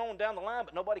and on and on down the line,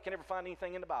 but nobody can ever find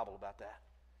anything in the Bible about that,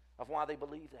 of why they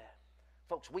believe that.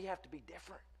 Folks, we have to be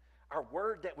different. Our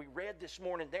word that we read this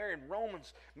morning there in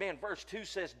Romans, man, verse 2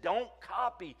 says, don't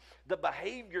copy the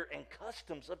behavior and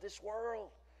customs of this world.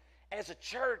 As a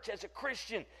church, as a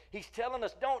Christian, he's telling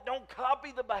us, don't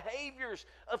copy the behaviors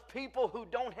of people who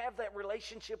don't have that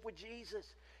relationship with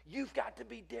Jesus. You've got to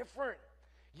be different.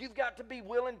 You've got to be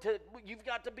willing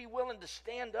to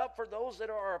stand up for those that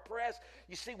are oppressed.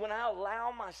 You see, when I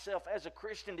allow myself as a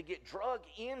Christian to get drugged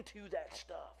into that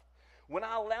stuff, when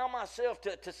I allow myself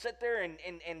to sit there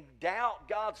and doubt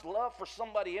God's love for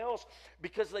somebody else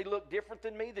because they look different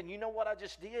than me, then you know what I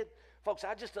just did? Folks,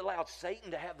 I just allowed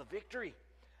Satan to have the victory.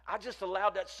 I just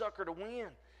allowed that sucker to win.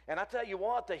 And I tell you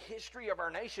what, the history of our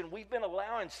nation, we've been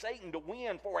allowing Satan to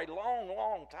win for a long,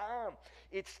 long time.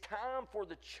 It's time for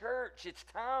the church. It's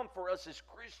time for us as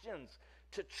Christians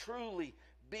to truly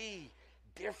be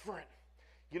different.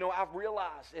 You know, I've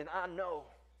realized, and I know,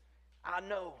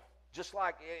 just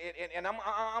like, and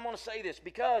I'm going to say this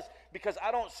because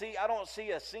I don't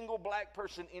see a single black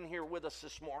person in here with us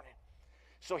this morning.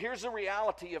 So here's the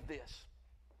reality of this.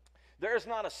 There's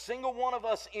not a single one of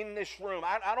us in this room.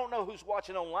 I don't know who's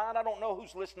watching online. I don't know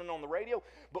who's listening on the radio.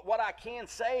 But what I can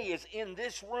say is, in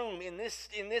this room, in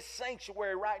this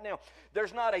sanctuary right now,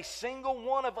 there's not a single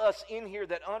one of us in here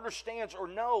that understands or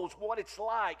knows what it's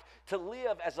like to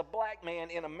live as a black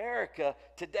man in America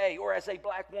today, or as a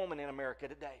black woman in America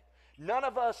today. None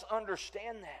of us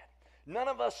understand that. None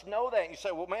of us know that. And you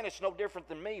say, well, man, it's no different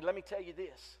than me. Let me tell you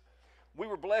this. We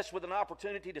were blessed with an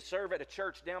opportunity to serve at a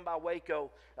church down by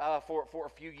Waco for a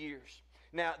few years.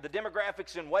 Now, the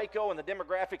demographics in Waco and the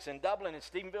demographics in Dublin and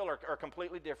Stephenville are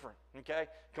completely different, okay?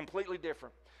 Completely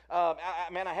different. I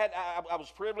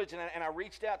was privileged, and I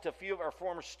reached out to a few of our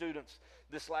former students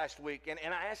this last week,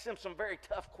 and I asked them some very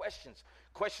tough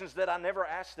questions that I never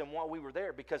asked them while we were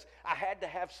there, because I had to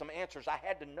have some answers. I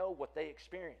had to know what they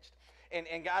experienced.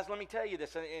 And guys, let me tell you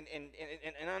this,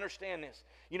 and understand this.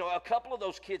 You know, a couple of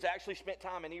those kids actually spent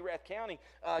time in Erath County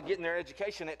getting their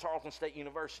education at Tarleton State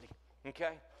University,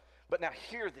 okay? But now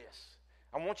hear this.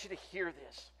 I want you to hear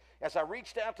this. As I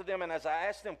reached out to them and as I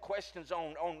asked them questions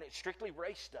on strictly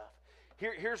race stuff,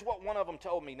 here's what one of them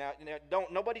told me. Now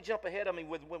nobody jump ahead of me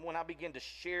when I begin to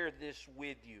share this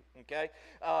with you, okay?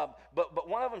 But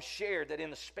one of them shared that in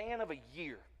the span of a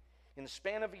year,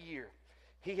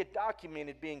 he had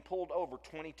documented being pulled over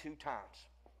 22 times,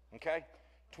 okay?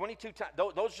 22 times.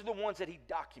 Those are the ones that he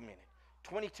documented,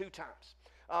 22 times.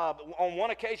 On one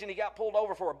occasion, he got pulled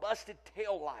over for a busted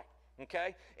tail light,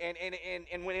 okay?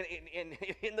 And when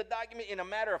in the document, in a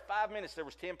matter of 5 minutes, there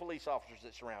was 10 police officers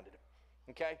that surrounded him,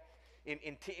 okay?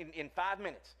 In 5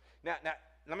 minutes. Now,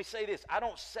 let me say this. I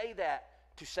don't say that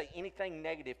to say anything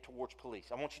negative towards police.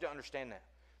 I want you to understand that.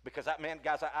 Because,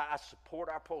 guys, I support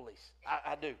our police.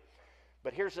 I do.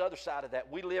 But here's the other side of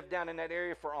that. We lived down in that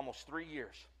area for almost 3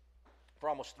 years.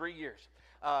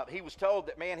 He was told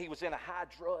that, man, he was in a high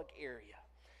drug area.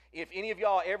 If any of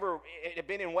y'all ever have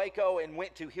been in Waco and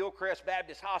went to Hillcrest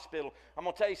Baptist Hospital, I'm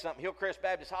going to tell you something. Hillcrest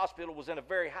Baptist Hospital was in a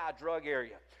very high drug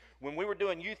area. When we were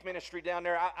doing youth ministry down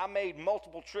there, I made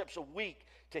multiple trips a week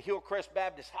to Hillcrest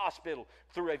Baptist Hospital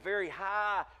through a very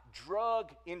high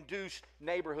drug-induced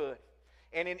neighborhood.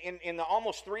 And in the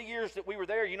almost 3 years that we were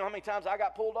there, you know how many times I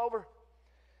got pulled over?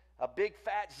 A big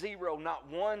fat zero, not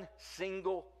one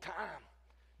single time.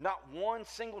 Not one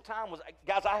single time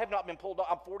guys, I have not been pulled over.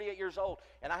 I'm 48 years old,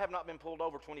 and I have not been pulled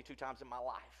over 22 times in my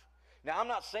life. Now, I'm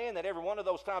not saying that every one of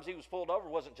those times he was pulled over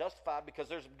wasn't justified, because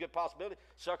there's a good possibility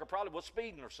sucker probably was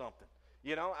speeding or something.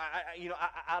 You know,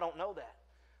 I don't know that.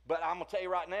 But I'm going to tell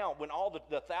you right now, when all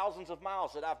the thousands of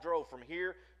miles that I've drove from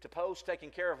here to Post,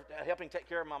 helping take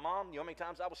care of my mom, you know how many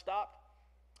times I was stopped?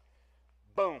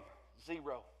 Boom,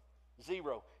 zero.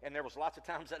 And there was lots of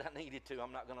times that I needed to.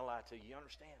 I'm not going to lie to you. You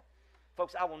understand?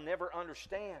 Folks, I will never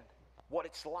understand what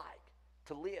it's like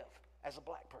to live as a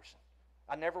black person.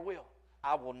 I never will.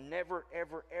 I will never,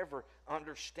 ever, ever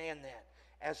understand that.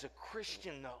 As a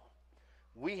Christian, though,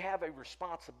 we have a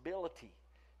responsibility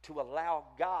to allow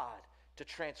God to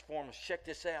transform us. Check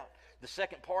this out. The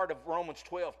second part of Romans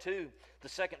 12:2, the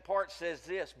second part says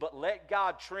this: but let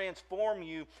God transform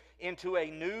you into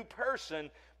a new person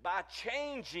by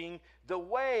changing the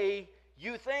way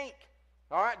you think.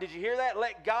 All right, did you hear that?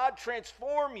 Let God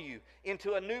transform you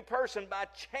into a new person by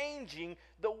changing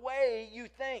the way you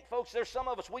think. Folks, there's some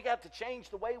of us, we got to change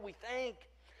the way we think.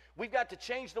 We've got to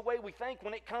change the way we think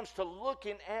when it comes to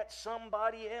looking at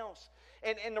somebody else.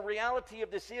 And the reality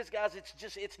of this is, guys,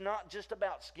 it's not just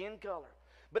about skin color,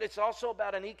 but it's also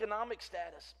about an economic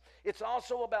status. It's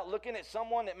also about looking at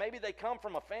someone that maybe they come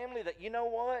from a family that, you know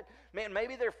what, man,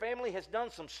 maybe their family has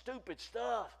done some stupid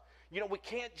stuff. You know, we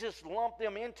can't just lump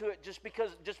them into it just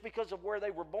because of where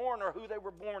they were born or who they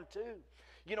were born to.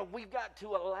 You know, we've got to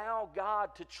allow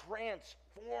God to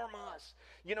transform us.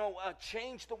 You know,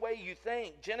 change the way you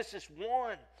think. Genesis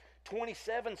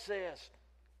 1:27 says,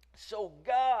 so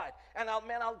God, and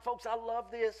folks, I love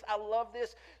this. I love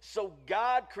this. So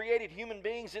God created human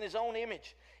beings in his own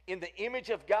image. In the image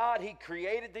of God, he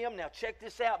created them. Now check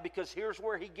this out, because here's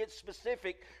where he gets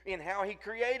specific in how he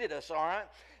created us, all right?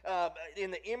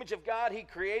 In the image of God, he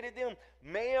created them.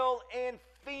 Male and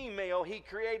female, he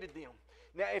created them.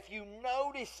 Now, if you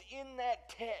notice in that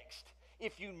text,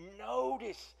 if you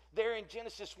notice there in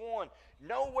Genesis 1,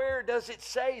 nowhere does it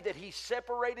say that he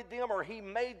separated them or he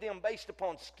made them based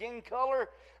upon skin color.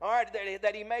 All right,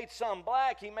 that he made some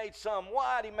black, he made some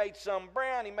white, he made some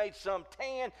brown, he made some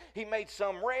tan, he made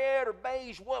some red or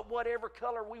beige, whatever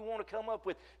color we want to come up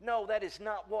with. No, that is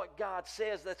not what God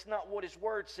says. That's not what his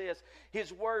word says.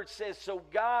 His word says, so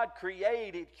God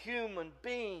created human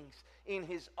beings in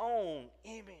his own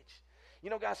image. You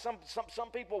know, guys, some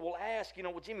people will ask, you know,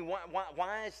 well, Jimmy, why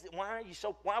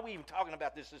are we even talking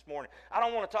about this morning? I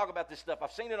don't want to talk about this stuff.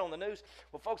 I've seen it on the news.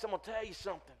 Well, folks, I'm going to tell you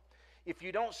something. If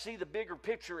you don't see the bigger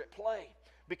picture at play,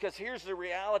 because here's the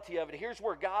reality of it. Here's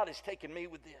where God has taken me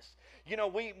with this. You know,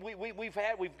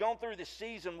 we've gone through this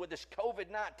season with this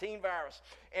COVID-19 virus,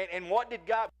 and what did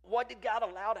God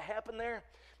allow to happen there?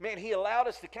 Man, he allowed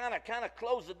us to kind of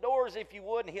close the doors, if you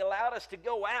would, and he allowed us to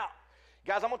go out.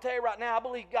 Guys, I'm going to tell you right now, I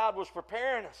believe God was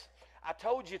preparing us. I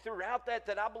told you throughout that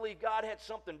I believe God had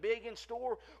something big in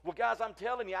store. Well, guys, I'm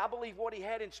telling you, I believe what he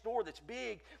had in store that's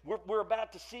big, we're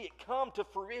about to see it come to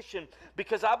fruition,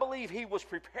 because I believe he was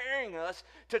preparing us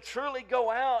to truly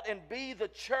go out and be the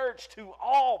church to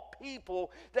all people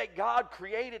that God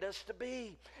created us to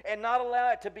be, and not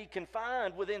allow it to be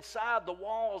confined within inside the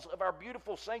walls of our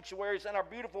beautiful sanctuaries and our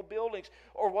beautiful buildings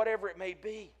or whatever it may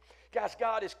be. Guys,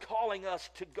 God is calling us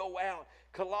to go out.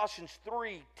 Colossians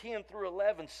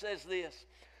 3:10-11 says this,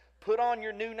 put on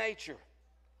your new nature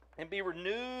and be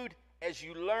renewed as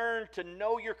you learn to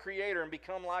know your Creator and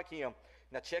become like him.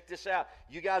 Now check this out.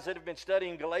 You guys that have been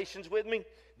studying Galatians with me,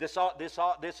 this ought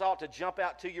to jump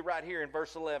out to you right here in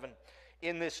verse 11.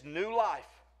 In this new life,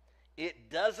 it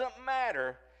doesn't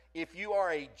matter if you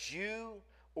are a Jew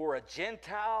or a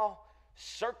Gentile,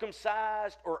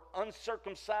 circumcised or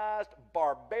uncircumcised,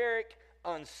 barbaric,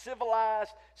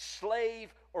 uncivilized,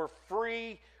 slave or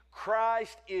free.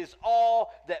 Christ is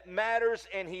all that matters,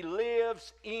 and he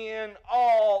lives in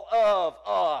all of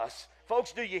us.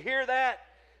 Folks, do you hear that?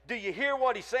 Do you hear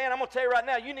what he's saying? I'm going to tell you right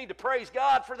now, you need to praise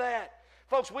God for that.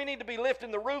 Folks, we need to be lifting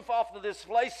the roof off of this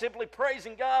place, simply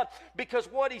praising God, because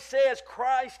what he says,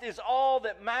 Christ is all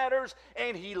that matters,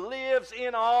 and he lives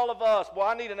in all of us. Boy,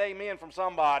 I need an amen from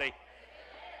somebody.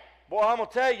 Boy, I'm going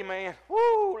to tell you, man,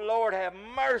 whoo, Lord have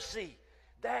mercy.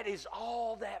 That is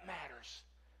all that matters.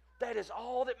 That is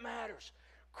all that matters.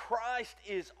 Christ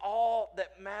is all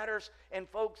that matters. And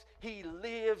folks, he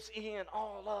lives in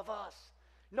all of us.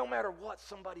 No matter what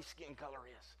somebody's skin color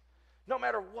is. No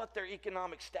matter what their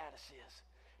economic status is.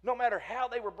 No matter how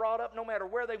they were brought up, no matter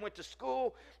where they went to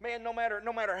school, man, no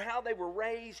matter how they were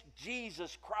raised,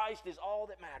 Jesus Christ is all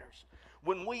that matters.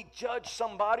 When we judge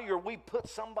somebody or we put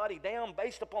somebody down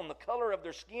based upon the color of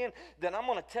their skin, then I'm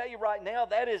going to tell you right now,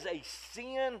 that is a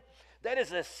sin. That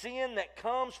is a sin that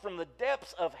comes from the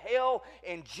depths of hell,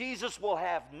 and Jesus will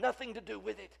have nothing to do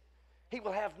with it. He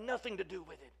will have nothing to do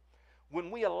with it. When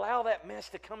we allow that mess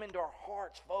to come into our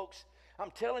hearts, folks,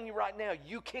 I'm telling you right now,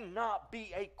 you cannot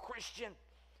be a Christian.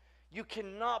 You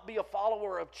cannot be a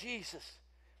follower of Jesus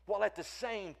while at the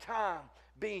same time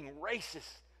being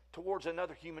racist towards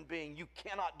another human being. You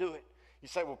cannot do it. You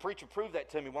say, well, preacher, prove that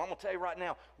to me. Well, I'm going to tell you right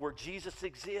now, where Jesus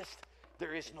exists,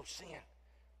 there is no sin.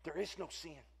 There is no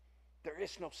sin. There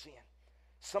is no sin.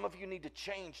 Some of you need to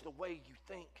change the way you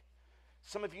think.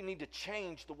 Some of you need to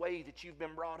change the way that you've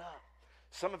been brought up.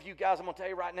 Some of you guys, I'm going to tell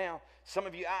you right now, some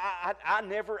of you,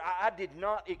 I did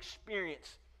not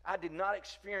experience, I did not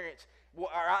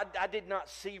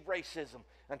see racism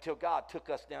until God took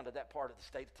us down to that part of the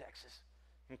state of Texas.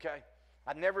 Okay?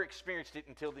 I never experienced it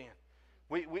until then.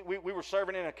 We were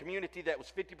serving in a community that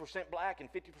was 50% black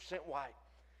and 50% white.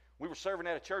 We were serving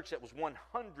at a church that was 100%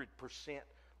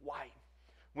 white.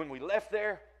 When we left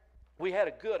there, we had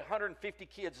a good 150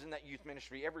 kids in that youth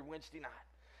ministry every Wednesday night,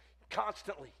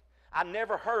 constantly. I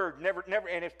never heard,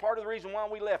 and it's part of the reason why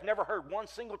we left, never heard one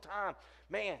single time,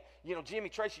 man, Jimmy,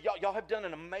 Tracy, y'all have done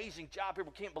an amazing job here.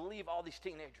 We can't believe all these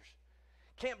teenagers.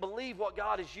 Can't believe what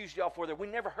God has used y'all for there. We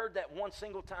never heard that one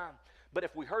single time. But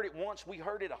if we heard it once, we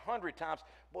heard it 100 times.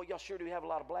 Boy, y'all sure do have a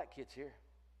lot of black kids here.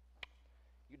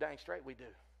 You dang straight we do.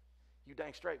 You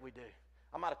dang straight we do.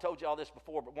 I might have told you all this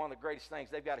before, but one of the greatest things,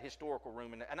 they've got a historical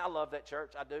room in there. And I love that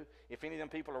church, I do. If any of them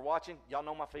people are watching, y'all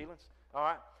know my feelings, all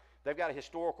right? They've got a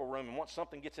historical room, and once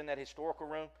something gets in that historical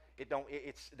room,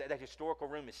 that historical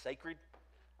room is sacred.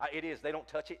 It is. They don't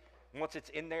touch it. Once it's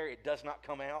in there, it does not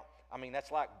come out. I mean,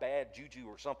 that's like bad juju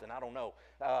or something. I don't know.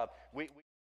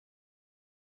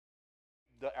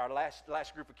 Our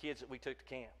last group of kids that we took to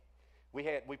camp,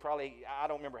 I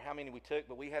don't remember how many we took,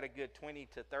 but we had a good 20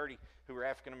 to 30 who were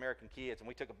African American kids, and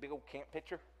we took a big old camp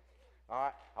picture. All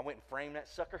right, I went and framed that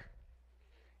sucker,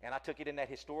 and I took it in that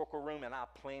historical room, and I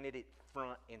planted it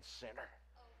front and center.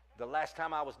 The last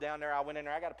time I was down there, I went in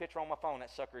there. I got a picture on my phone. That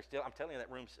sucker is still. I'm telling you,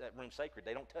 that room's sacred.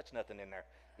 They don't touch nothing in there.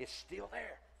 It's still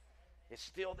there. It's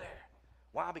still there.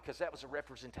 Why? Because that was a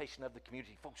representation of the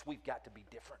community. Folks, we've got to be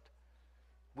different.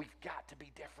 We've got to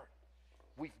be different.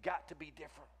 We've got to be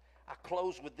different. I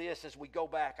close with this as we go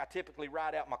back. I typically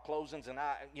write out my closings, and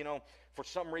for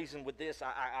some reason with this,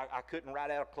 I couldn't write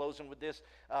out a closing with this.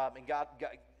 And God,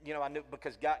 I knew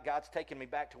because God's taken me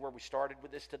back to where we started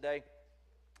with this today.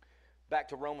 Back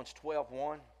to Romans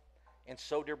 12:1. And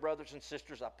so, dear brothers and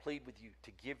sisters, I plead with you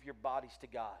to give your bodies to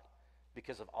God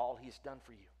because of all He has done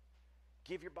for you.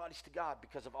 Give your bodies to God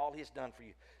because of all He has done for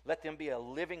you. Let them be a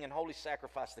living and holy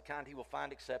sacrifice, the kind He will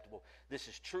find acceptable. This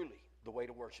is truly the way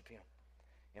to worship Him.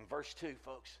 In verse 2,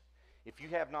 folks, if you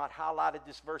have not highlighted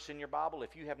this verse in your Bible,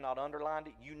 if you have not underlined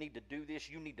it, you need to do this.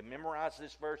 You need to memorize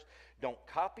this verse. Don't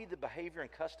copy the behavior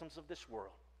and customs of this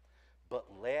world, but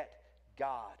let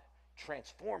God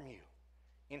transform you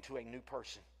into a new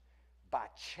person by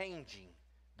changing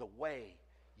the way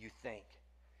you think.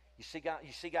 You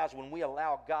see, guys, when we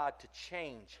allow God to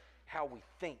change how we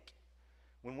think,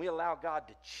 when we allow God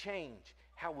to change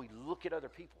how we look at other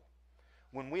people,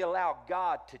 when we allow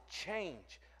God to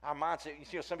change our mindset,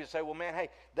 somebody say, well, man, hey,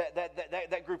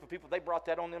 that group of people, they brought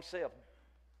that on themselves.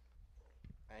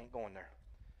 I ain't going there.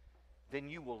 Then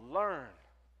you will learn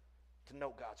to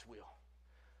know God's will.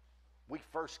 We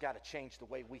first got to change the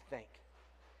way we think.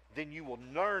 Then you will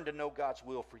learn to know God's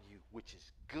will for you, which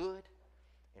is good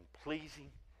and pleasing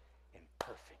and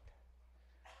perfect.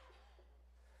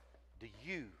 Do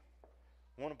you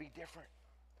want to be different?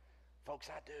 Folks,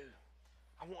 I do.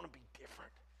 I want to be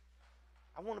different.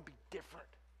 I want to be different.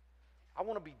 I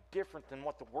want to be different than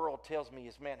what the world tells me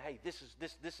is, man, hey, this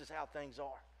is how things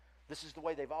are. This is the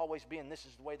way they've always been. This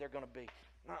is the way they're going to be.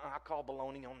 I call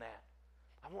baloney on that.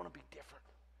 I want to be different.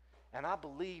 And I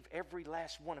believe every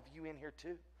last one of you in here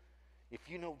too. If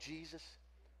you know Jesus,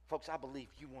 folks, I believe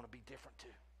you want to be different too.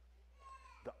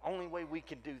 The only way we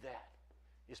can do that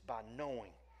is by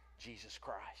knowing Jesus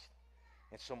Christ.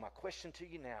 And so my question to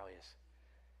you now is,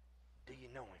 do you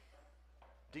know Him?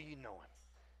 Do you know Him?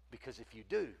 Because if you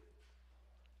do,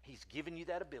 He's given you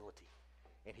that ability,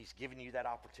 and He's given you that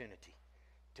opportunity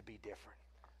to be different.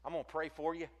 I'm going to pray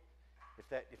for you. If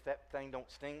that thing don't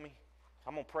sting me,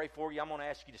 I'm going to pray for you. I'm going to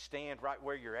ask you to stand right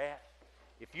where you're at.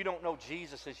 If you don't know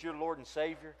Jesus as your Lord and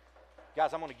Savior,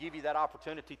 guys, I'm going to give you that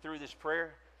opportunity through this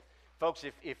prayer. Folks,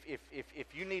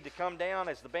 if you need to come down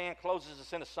as the band closes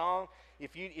us in a song,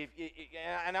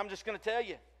 and I'm just going to tell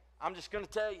you,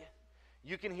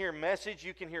 you can hear message,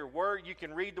 you can hear word, you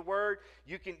can read the word,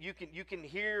 you can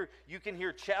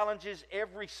hear challenges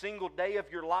every single day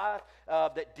of your life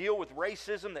that deal with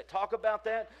racism, that talk about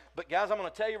that. But guys, I'm going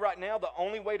to tell you right now, the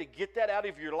only way to get that out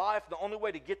of your life, the only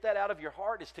way to get that out of your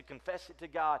heart is to confess it to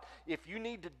God. If you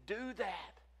need to do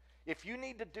that,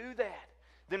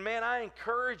 then man, I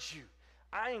encourage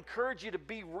you to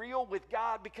be real with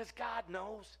God, because God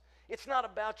knows. It's not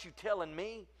about you telling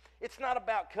me. It's not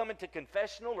about coming to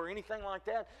confessional or anything like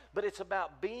that, but it's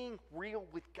about being real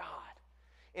with God.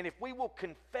 And if we will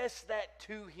confess that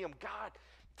to Him, God,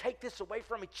 take this away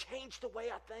from me. Change the way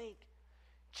I think.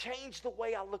 Change the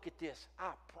way I look at this.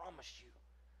 I promise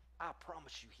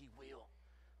you He will.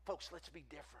 Folks, let's be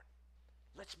different.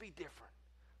 Let's be different.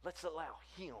 Let's allow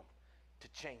Him to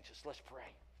change us. Let's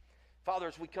pray. Father,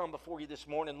 as we come before you this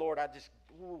morning, Lord,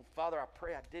 Father, I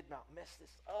pray I did not mess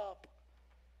this up.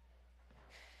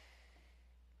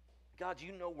 God,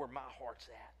 you know where my heart's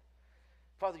at.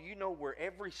 Father, you know where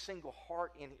every single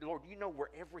heart Lord, you know where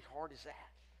every heart is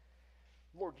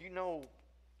at. Lord, you know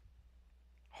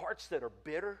hearts that are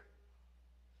bitter,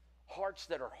 hearts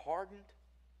that are hardened,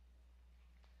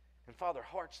 and Father,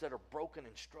 hearts that are broken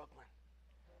and struggling.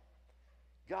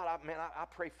 God, I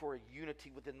pray for a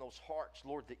unity within those hearts,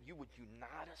 Lord, that you would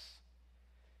unite us.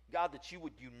 God, that you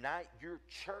would unite your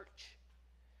church,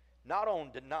 not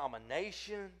on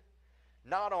denomination,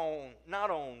 not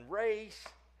on race,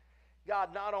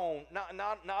 God, not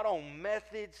on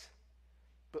methods,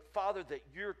 but Father, that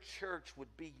your church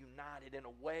would be united in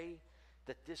a way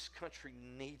that this country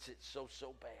needs it so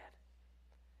bad.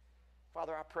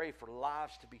 Father, I pray for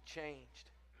lives to be changed.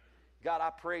 God,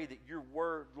 I pray that your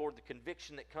word, Lord, the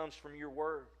conviction that comes from your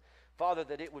word, Father,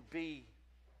 that it would be,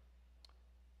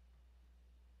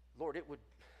 Lord, it would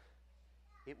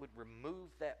remove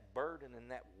that burden and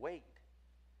that weight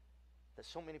that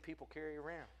so many people carry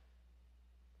around.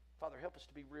 Father, help us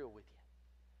to be real with you.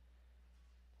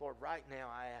 Lord, right now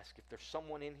I ask if there's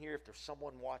someone in here, if there's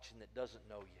someone watching that doesn't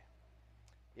know you,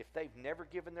 if they've never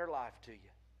given their life to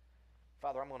you,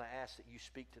 Father, I'm going to ask that you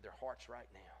speak to their hearts right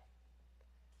now.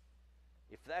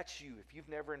 If that's you, if you've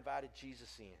never invited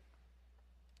Jesus in,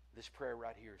 this prayer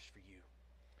right here is for you.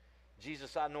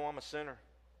 Jesus, I know I'm a sinner.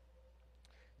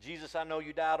 Jesus, I know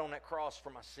you died on that cross for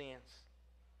my sins.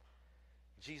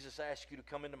 Jesus, I ask you to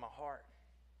come into my heart.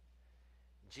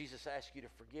 Jesus, I ask you to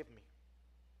forgive me.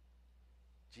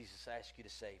 Jesus, I ask you to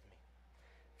save me.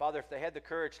 Father, if they had the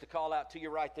courage to call out to you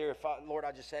right there, Lord,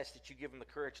 I just ask that you give them the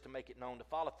courage to make it known, to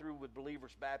follow through with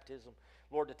believers' baptism.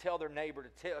 Lord, to tell their neighbor,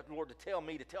 Lord, to tell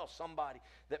me, to tell somebody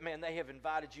that, man, they have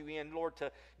invited you in. Lord,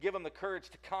 to give them the courage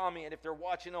to comment if they're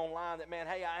watching online that, man,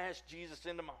 hey, I asked Jesus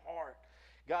into my heart.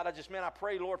 God, I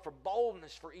pray, Lord, for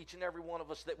boldness for each and every one of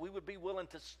us, that we would be willing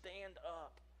to stand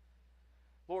up.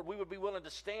 Lord, we would be willing to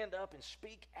stand up and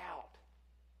speak out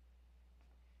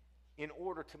in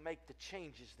order to make the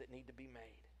changes that need to be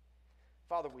made.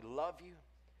 Father, we love you,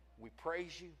 we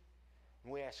praise you,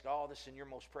 and we ask all this in your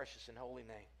most precious and holy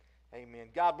name. Amen.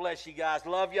 God bless you guys.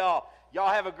 Love y'all. Y'all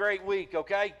have a great week,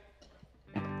 okay?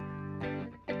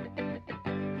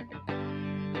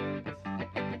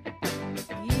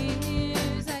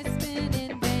 Years I spent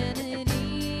in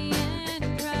vanity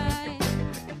and pride,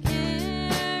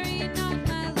 carried not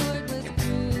my Lord was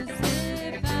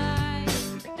crucified,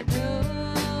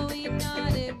 knowing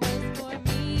not it was for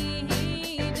me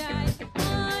he died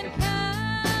on Calvary.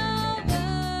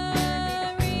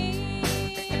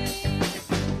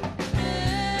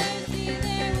 Mercy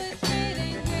there was great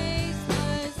and grace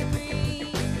was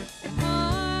free,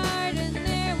 pardon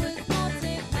there was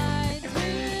multiplied to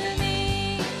me.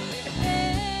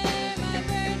 There my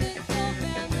burdened soul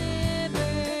found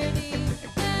liberty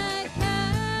at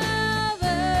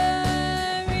Calvary.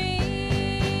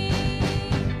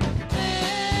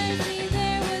 Mercy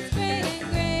there was great and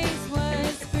grace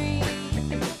was free,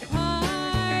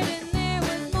 pardon there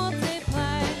was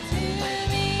multiplied to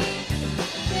me.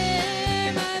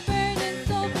 There my burdened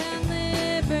soul found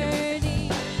liberty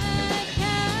at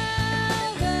Calvary.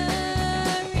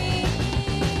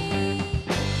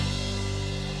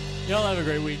 Y'all have a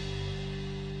great week.